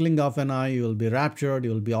the twinkling of an eye, you will be raptured.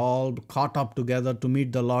 You will be all caught up together to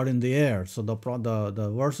meet the Lord in the air. So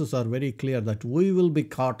the verses are very clear that we will be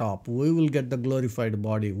caught up. We will get the glorified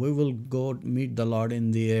body. We will go meet the Lord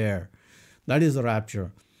in the air. That is the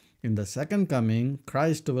rapture. In the second coming,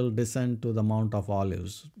 Christ will descend to the Mount of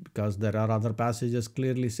Olives, because there are other passages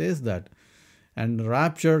clearly says that. And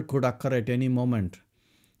rapture could occur at any moment.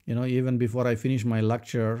 Even before I finish my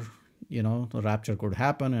lecture, the rapture could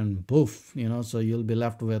happen and poof, so you'll be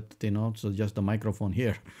left with, so just the microphone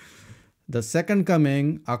here. The second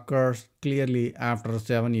coming occurs clearly after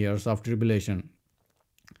 7 years of tribulation.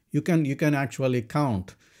 You can actually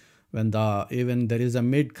count when even there is a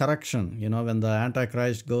mid-correction, when the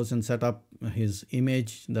Antichrist goes and set up his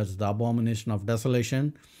image, that's the abomination of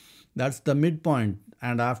desolation. That's the midpoint.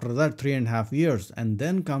 And after that, 3.5 years. And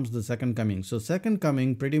then comes the second coming. So second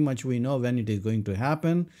coming, pretty much we know when it is going to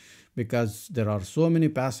happen, because there are so many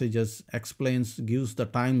passages gives the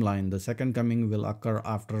timeline. The second coming will occur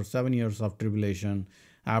after 7 years of tribulation,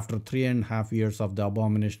 after 3.5 years of the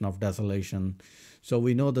abomination of desolation. So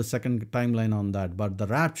we know the second timeline on that, but the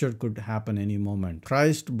rapture could happen any moment.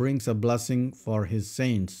 Christ brings a blessing for his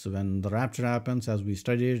saints. When the rapture happens, as we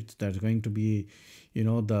studied, there's going to be,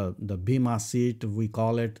 the Bema seat, we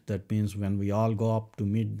call it. That means when we all go up to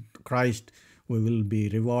meet Christ, we will be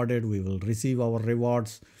rewarded. We will receive our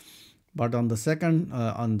rewards. But on the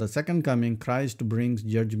second coming, Christ brings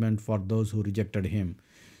judgment for those who rejected him.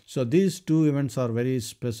 So these two events are very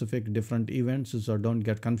specific, different events. So don't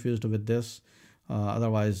get confused with this.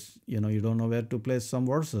 Otherwise, you don't know where to place some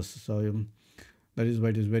verses. So that is why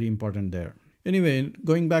it is very important there. Anyway,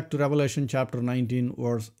 going back to Revelation chapter 19,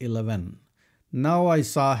 verse 11. Now I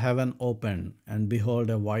saw heaven opened, and behold,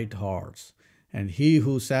 a white horse. And he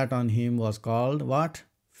who sat on him was called what?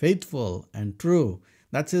 Faithful and true.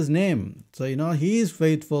 That's his name. So, he is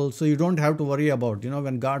faithful. So you don't have to worry about,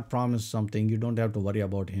 when God promised something, you don't have to worry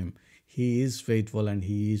about him. He is faithful and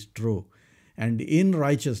he is true. And in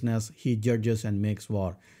righteousness, he judges and makes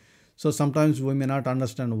war. So sometimes we may not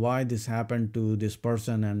understand why this happened to this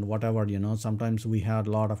person and whatever, sometimes we had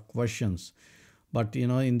a lot of questions. But,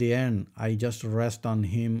 in the end, I just rest on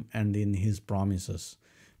him and in his promises.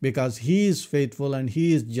 Because he is faithful and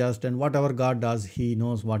he is just, and whatever God does, he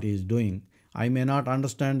knows what he is doing. I may not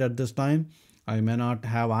understand at this time. I may not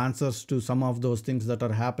have answers to some of those things that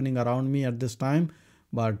are happening around me at this time.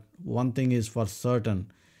 But one thing is for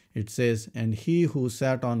certain. It says, and he who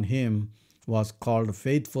sat on him was called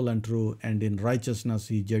faithful and true, and in righteousness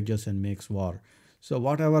he judges and makes war. So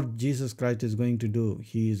whatever Jesus Christ is going to do,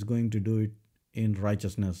 he is going to do it in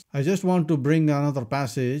righteousness. I just want to bring another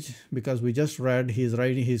passage because we just read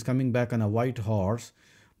he's coming back on a white horse.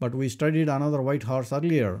 But we studied another white horse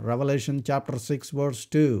earlier, Revelation chapter 6, verse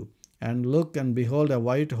 2. And look, and behold, a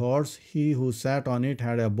white horse. He who sat on it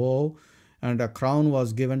had a bow, and a crown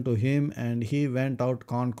was given to him, and he went out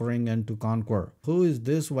conquering and to conquer. Who is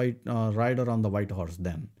this white rider on the white horse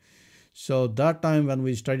then? So that time when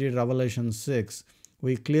we studied Revelation 6,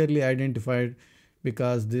 we clearly identified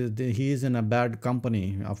because he is in a bad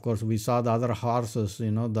company. Of course, we saw the other horses,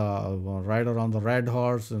 the rider on the red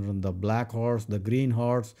horse, and the black horse, the green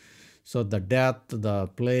horse. So the death, the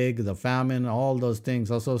plague, the famine, all those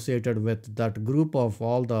things associated with that group of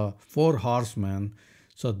all the four horsemen.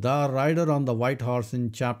 So the rider on the white horse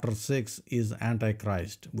in chapter 6 is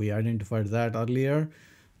Antichrist. We identified that earlier.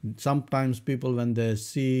 Sometimes people, when they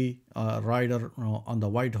see a rider on the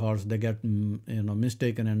white horse, they get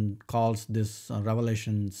mistaken and calls this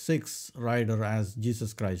Revelation 6 rider as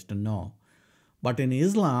Jesus Christ. No. But in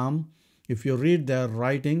Islam, if you read their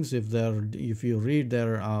writings, if you read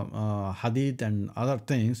their hadith and other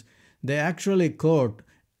things, they actually quote,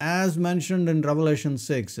 as mentioned in Revelation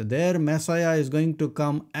 6, their Messiah is going to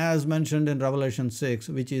come as mentioned in Revelation 6,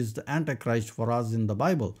 which is the Antichrist for us in the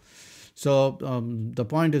Bible. So the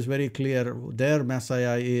point is very clear. Their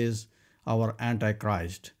Messiah is our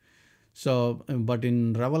Antichrist. So, but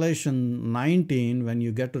in Revelation 19, when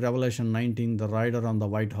you get to Revelation 19, the rider on the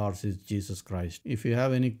white horse is Jesus Christ. If you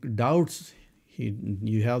have any doubts,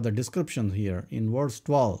 you have the description here. In verse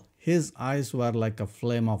 12, his eyes were like a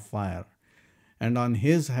flame of fire, and on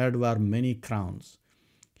his head were many crowns.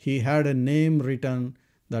 He had a name written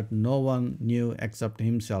that no one knew except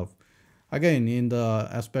himself. Again,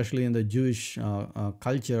 especially in the Jewish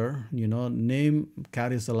culture, name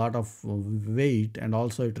carries a lot of weight, and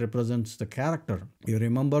also it represents the character. You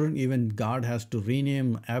remember, even God has to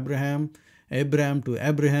rename Abraham to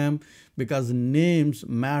Abraham because names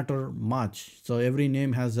matter much. So every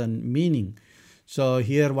name has a meaning. So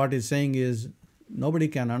here what he's saying is nobody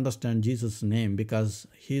can understand Jesus' name because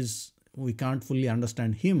we can't fully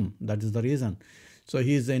understand him. That is the reason. So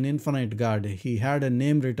he is an infinite God. He had a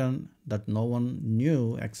name written that no one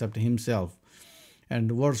knew except himself.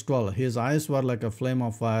 And verse 12, his eyes were like a flame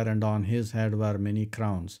of fire, and on his head were many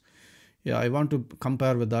crowns. Yeah, I want to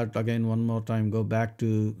compare with that again one more time. Go back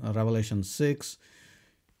to Revelation 6.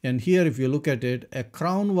 And here, if you look at it, a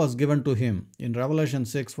crown was given to him. In Revelation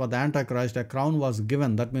 6, for the Antichrist, a crown was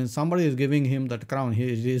given. That means somebody is giving him that crown.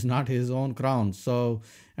 It is not his own crown. So,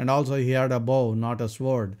 and also he had a bow, not a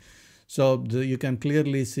sword. So you can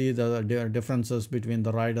clearly see the differences between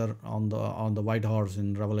the rider on the white horse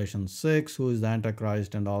in Revelation 6, who is the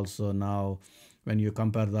Antichrist, and also now when you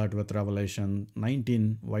compare that with Revelation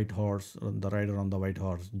 19, white horse, the rider on the white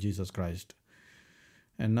horse, Jesus Christ.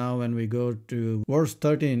 And now when we go to verse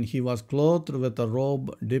 13, he was clothed with a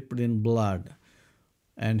robe dipped in blood,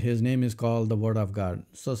 and his name is called the Word of God.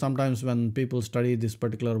 So sometimes when people study this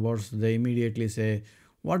particular verse, they immediately say,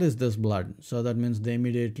 what is this blood? So that means they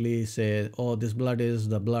immediately say, oh, this blood is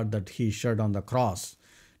the blood that he shed on the cross.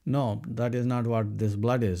 No, that is not what this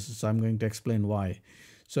blood is. So I'm going to explain why.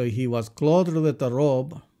 So he was clothed with a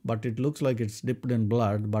robe, but it looks like it's dipped in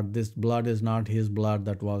blood, but this blood is not his blood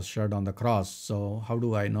that was shed on the cross. So how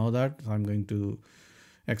do I know that? I'm going to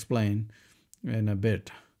explain in a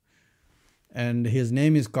bit. And his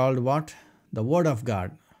name is called what? The Word of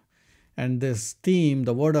God. And this theme,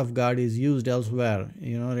 the Word of God, is used elsewhere.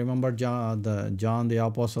 Remember John the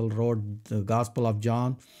Apostle wrote the Gospel of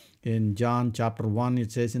John. In John chapter 1,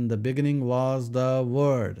 it says, "In the beginning was the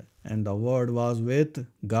Word, and the Word was with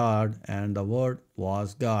God, and the Word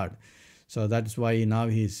was God." So that's why now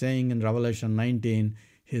he's saying in Revelation 19,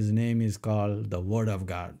 his name is called the Word of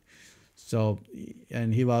God. So,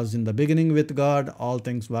 and he was in the beginning with God, all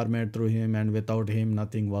things were made through him, and without him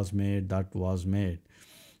nothing was made that was made.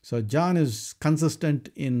 So John is consistent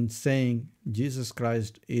in saying Jesus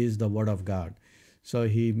Christ is the Word of God. So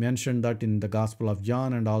he mentioned that in the Gospel of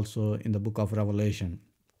John and also in the book of Revelation.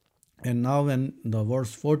 And now in the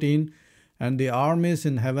verse 14, "And the armies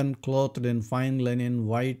in heaven, clothed in fine linen,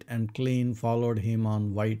 white and clean, followed him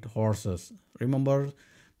on white horses." Remember,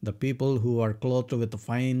 the people who are clothed with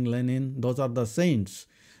fine linen, those are the saints.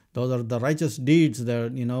 Those are the righteous deeds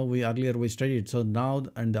that, we studied. So now,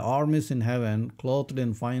 "And the armies in heaven, clothed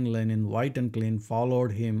in fine linen, white and clean,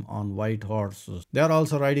 followed him on white horses." They are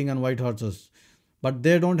also riding on white horses. But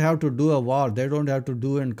they don't have to do a war. They don't have to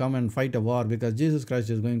do and come and fight a war, because Jesus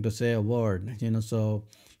Christ is going to say a word, so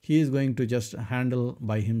he is going to just handle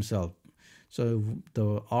by himself. So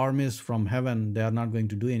the armies from heaven, they are not going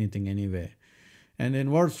to do anything anyway. And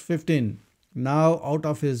in verse 15, "Now out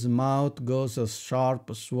of his mouth goes a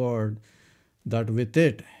sharp sword, that with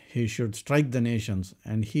it he should strike the nations,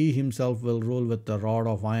 and he himself will rule with the rod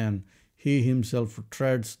of iron. He himself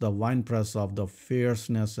treads the winepress of the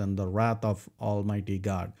fierceness and the wrath of Almighty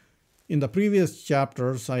God." In the previous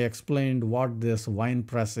chapters, I explained what this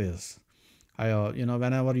winepress is.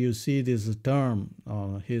 Whenever you see this term,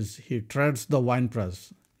 he treads the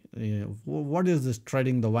winepress. What is this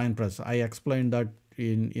treading the winepress? I explained that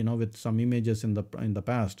with some images in the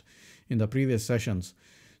past, in the previous sessions.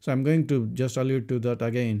 So I'm going to just allude to that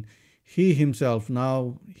again. He himself,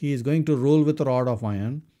 now he is going to rule with a rod of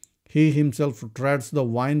iron. He himself treads the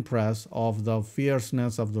winepress of the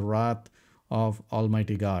fierceness of the wrath of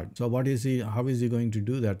Almighty God. So how is he going to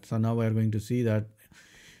do that? So now we are going to see that.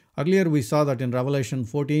 Earlier we saw that in Revelation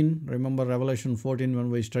 14. Remember Revelation 14 when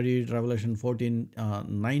we studied Revelation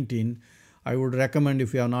 14:19. I would recommend,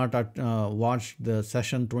 if you have not watched the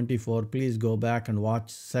session 24, please go back and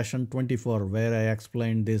watch session 24, where I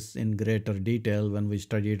explained this in greater detail when we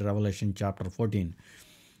studied Revelation chapter 14.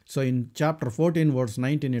 So in chapter 14, verse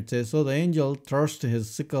 19, it says, "So the angel thrust his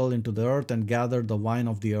sickle into the earth and gathered the wine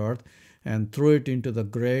of the earth and threw it into the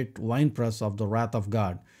great winepress of the wrath of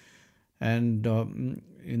God." And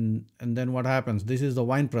then what happens? This is the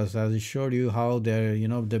winepress, as I showed you how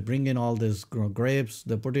they bring in all these grapes,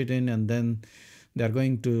 they put it in, and then they're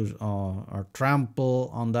going to trample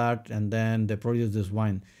on that, and then they produce this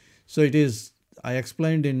wine. So I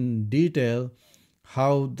explained in detail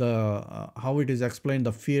how it is explained,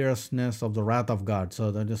 the fierceness of the wrath of God. So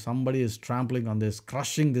that somebody is trampling on this,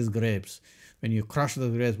 crushing these grapes. When you crush the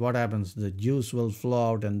grapes, what happens? The juice will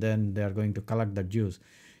flow out, and then they are going to collect the juice.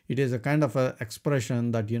 It is a kind of a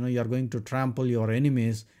expression that you are going to trample your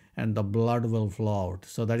enemies, and the blood will flow out.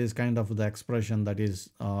 So that is kind of the expression that is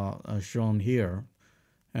shown here.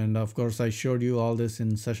 And of course, I showed you all this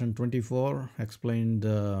in session 24, explained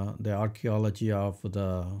the archaeology of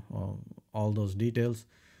all those details.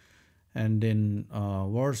 And in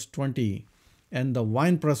verse 20, "And the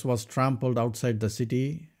winepress was trampled outside the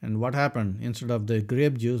city." And what happened? Instead of the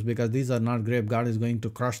grape juice, because these are not grape, God is going to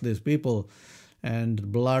crush these people.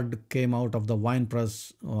 And blood came out of the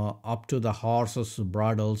winepress up to the horses'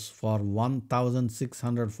 bridles for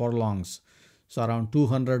 1,600 furlongs. So around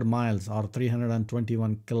 200 miles or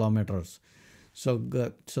 321 kilometers. So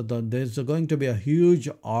there's going to be a huge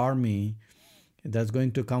army that's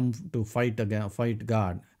going to come to fight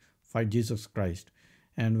Jesus Christ.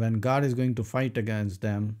 And when God is going to fight against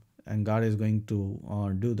them, and God is going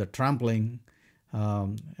to do the trampling,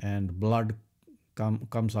 and blood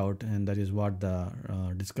comes out, and that is what the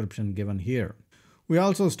description given here. We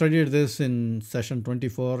also studied this in session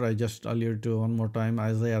 24. I just alluded to one more time.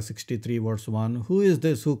 Isaiah 63 verse 1. "Who is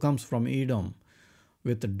this who comes from Edom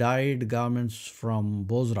with dyed garments from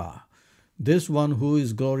Bozrah? This one who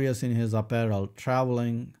is glorious in his apparel,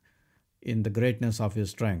 traveling in the greatness of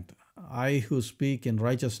his strength. I who speak in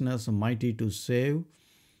righteousness, mighty to save."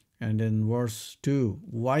 And in verse 2,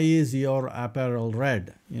 "Why is your apparel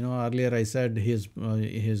red?" Earlier I said his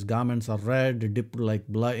garments are red, dipped like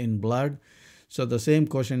blood. So the same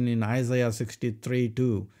question in Isaiah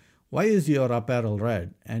 63:2. "Why is your apparel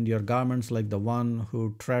red, and your garments like the one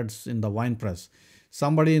who treads in the winepress?"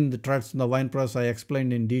 Somebody treads in the winepress, I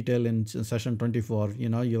explained in detail in session 24.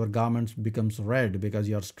 Your garments becomes red because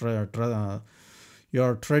you're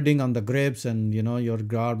treading on the grapes, and your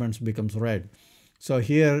garments becomes red. So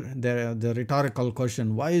here, the rhetorical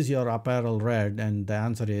question, why is your apparel red? And the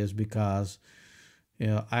answer is because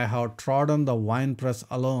I have trodden the winepress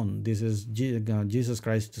alone. This is Jesus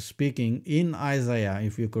Christ speaking in Isaiah,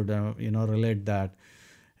 if you could relate that.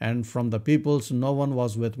 And from the peoples, no one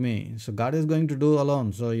was with me. So God is going to do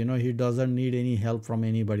alone. So, he doesn't need any help from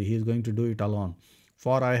anybody. He's going to do it alone.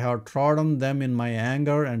 For I have trodden them in my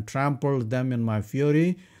anger and trampled them in my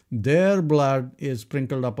fury. Their blood is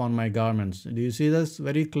sprinkled upon my garments. Do you see this?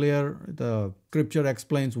 Very clear. The scripture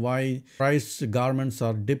explains why Christ's garments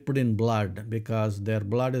are dipped in blood, because their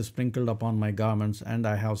blood is sprinkled upon my garments, and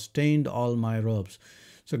I have stained all my robes.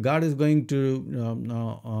 So God is going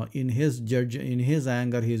to, in His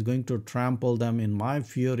anger, He is going to trample them in my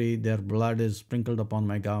fury. Their blood is sprinkled upon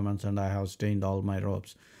my garments, and I have stained all my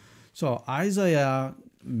robes. So Isaiah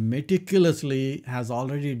meticulously has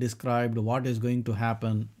already described what is going to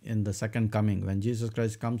happen in the second coming. When Jesus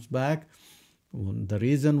Christ comes back, the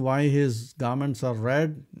reason why His garments are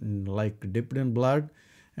red, like dipped in blood,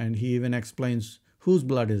 and He even explains whose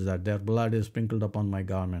blood is that. Their blood is sprinkled upon my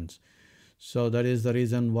garments. So that is the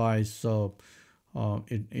reason why. So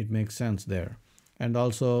it makes sense there. And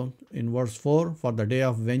also in verse 4, for the day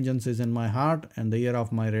of vengeance is in my heart, and the year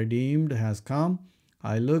of my redeemed has come.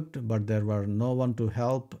 I looked, but there were no one to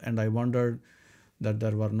help, and I wondered that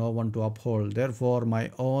there were no one to uphold. Therefore my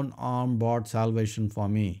own arm brought salvation for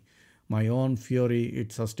me. My own fury,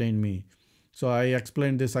 it sustained me. So I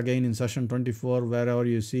explained this again in session 24. Wherever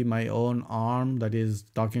you see my own arm, that is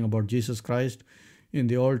talking about Jesus Christ. In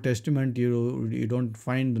the Old Testament, you don't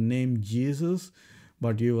find the name Jesus,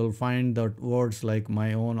 but you will find that words like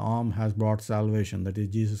my own arm has brought salvation. That is,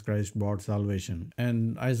 Jesus Christ brought salvation.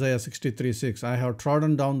 And Isaiah 63:6, I have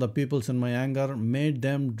trodden down the peoples in my anger, made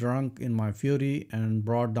them drunk in my fury, and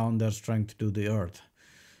brought down their strength to the earth.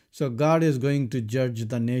 So God is going to judge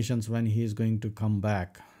the nations when He is going to come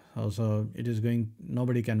back. Also,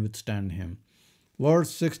 nobody can withstand Him. Verse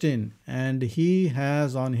 16, and He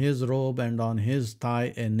has on His robe and on His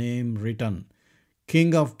thigh a name written,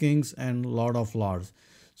 King of Kings and Lord of Lords.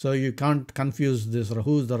 So you can't confuse this,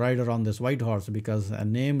 who's the rider on this white horse, because a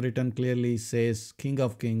name written clearly says King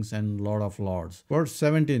of Kings and Lord of Lords. Verse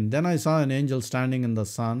 17, then I saw an angel standing in the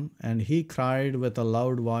sun, and he cried with a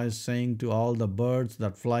loud voice, saying to all the birds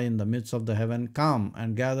that fly in the midst of the heaven, come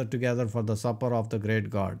and gather together for the supper of the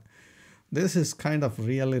great God. This is kind of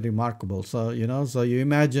really remarkable. So you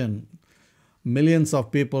imagine millions of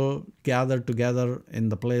people gathered together in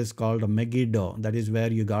the place called Megiddo. That is where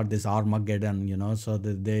you got this Armageddon, So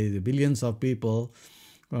the billions of people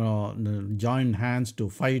joined hands to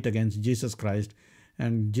fight against Jesus Christ.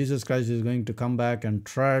 And Jesus Christ is going to come back and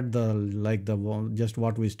tread just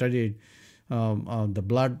what we studied. The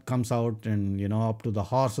blood comes out and, up to the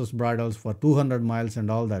horses' bridles for 200 miles and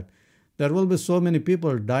all that. There will be so many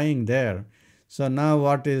people dying there. So now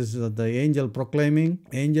what is the angel proclaiming?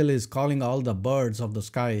 Angel is calling all the birds of the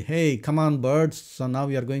sky. Hey, come on birds. So now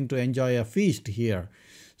we are going to enjoy a feast here.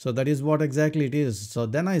 So that is what exactly it is. So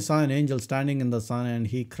then I saw an angel standing in the sun, and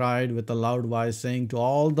he cried with a loud voice, saying to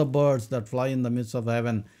all the birds that fly in the midst of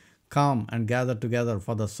heaven, come and gather together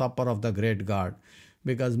for the supper of the great God.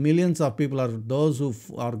 Because millions of people are those who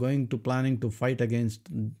are planning to fight against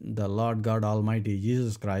the Lord God Almighty,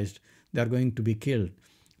 Jesus Christ. They are going to be killed.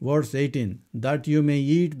 Verse 18, that you may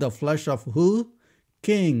eat the flesh of who?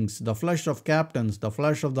 Kings, the flesh of captains, the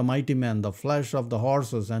flesh of the mighty men, the flesh of the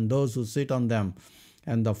horses and those who sit on them,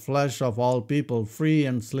 and the flesh of all people, free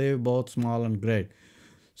and slave, both small and great.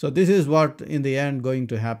 So this is what in the end going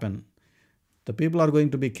to happen. The people are going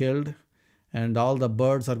to be killed, and all the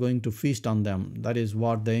birds are going to feast on them. That is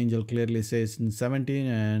what the angel clearly says in 17,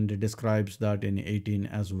 and it describes that in 18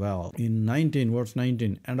 as well. In 19, verse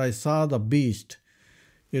 19, and I saw the beast.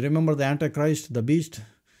 You remember the Antichrist, the beast,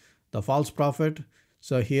 the false prophet?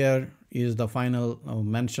 So here is the final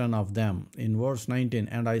mention of them. In verse 19,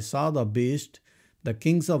 and I saw the beast, the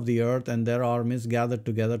kings of the earth and their armies gathered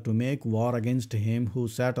together to make war against him who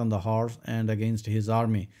sat on the horse and against his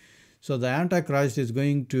army. So the Antichrist is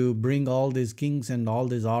going to bring all these kings and all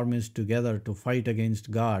these armies together to fight against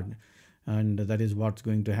God. And that is what's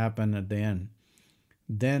going to happen at the end.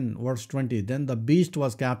 Then verse 20, then the beast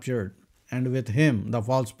was captured, and with him the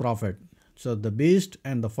false prophet. So the beast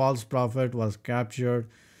and the false prophet was captured.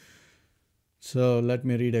 So let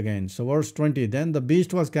me read again. So verse 20, then the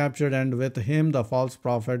beast was captured, and with him the false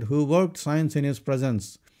prophet, who worked signs in his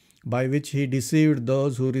presence, by which he deceived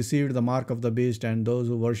those who received the mark of the beast and those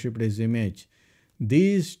who worshipped his image.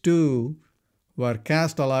 These two were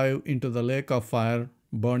cast alive into the lake of fire,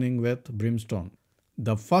 burning with brimstone.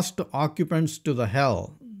 The first occupants to the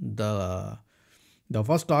hell, The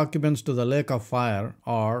first occupants to the lake of fire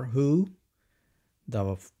are who?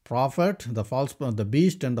 The prophet, the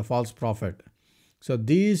beast, and the false prophet. So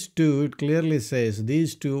these two, it clearly says,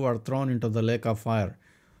 these two are thrown into the lake of fire.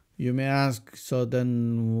 You may ask, so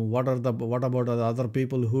then what about the other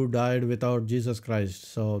people who died without Jesus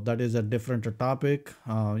Christ? So that is a different topic.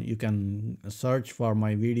 You can search for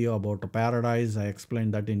my video about paradise. I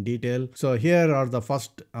explained that in detail. So here are the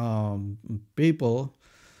first people,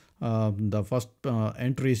 the first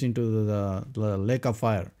entries into the lake of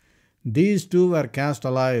fire. These two were cast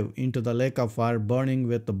alive into the lake of fire, burning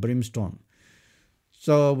with the brimstone.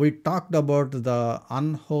 So we talked about the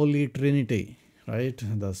unholy trinity, right?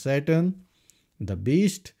 The Satan, the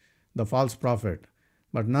beast, the false prophet.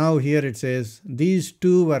 But now here it says, these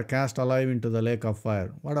two were cast alive into the lake of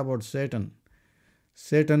fire. What about Satan?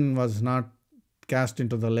 Satan was not cast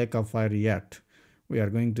into the lake of fire yet. We are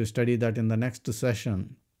going to study that in the next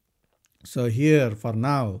session. So here, for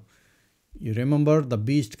now, you remember the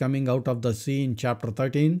beast coming out of the sea in chapter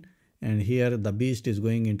 13, and here the beast is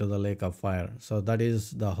going into the lake of fire. So that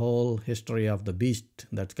is the whole history of the beast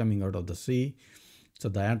that's coming out of the sea. So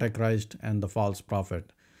the Antichrist and the false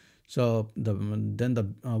prophet. So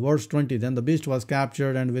verse 20, then the beast was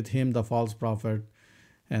captured, and with him the false prophet,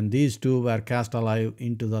 and these two were cast alive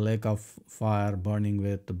into the lake of fire, burning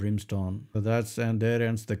with the brimstone. So there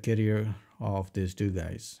ends the career of these two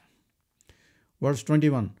guys. Verse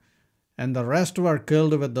 21, and the rest were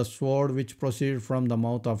killed with the sword which proceeded from the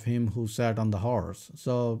mouth of him who sat on the horse.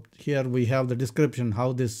 So here we have the description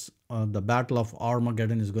how the battle of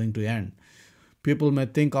Armageddon is going to end. People may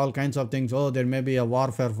think all kinds of things. Oh, there may be a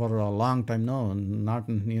warfare for a long time. No, not.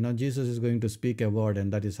 Jesus is going to speak a word,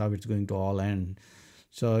 and that is how it's going to all end.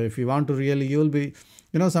 So if you want to really, you'll be,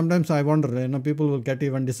 sometimes I wonder, people will get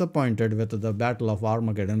even disappointed with the battle of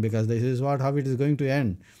Armageddon, because this is how it is going to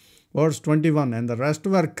end. Verse 21, and the rest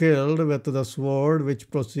were killed with the sword which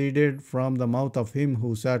proceeded from the mouth of him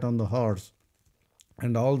who sat on the horse,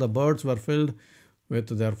 and all the birds were filled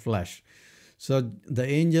with their flesh. So the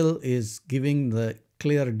angel is giving the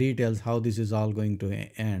clear details how this is all going to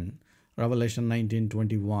end. Revelation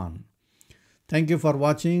 19:21. Thank you for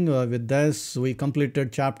watching. With this, we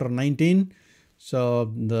completed chapter 19. So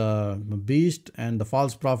the beast and the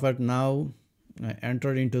false prophet now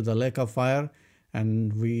entered into the lake of fire.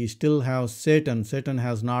 And we still have Satan. Satan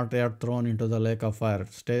has not yet thrown into the lake of fire.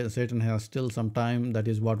 Satan has still some time. That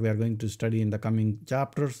is what we are going to study in the coming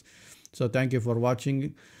chapters. So thank you for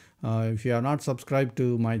watching. If you are not subscribed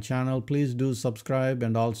to my channel, please do subscribe.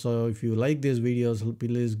 And also, if you like these videos,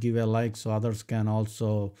 please give a like so others can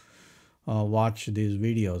also watch these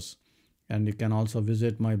videos. And you can also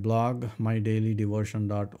visit my blog,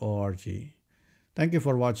 mydailydevotion.org. Thank you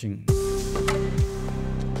for watching.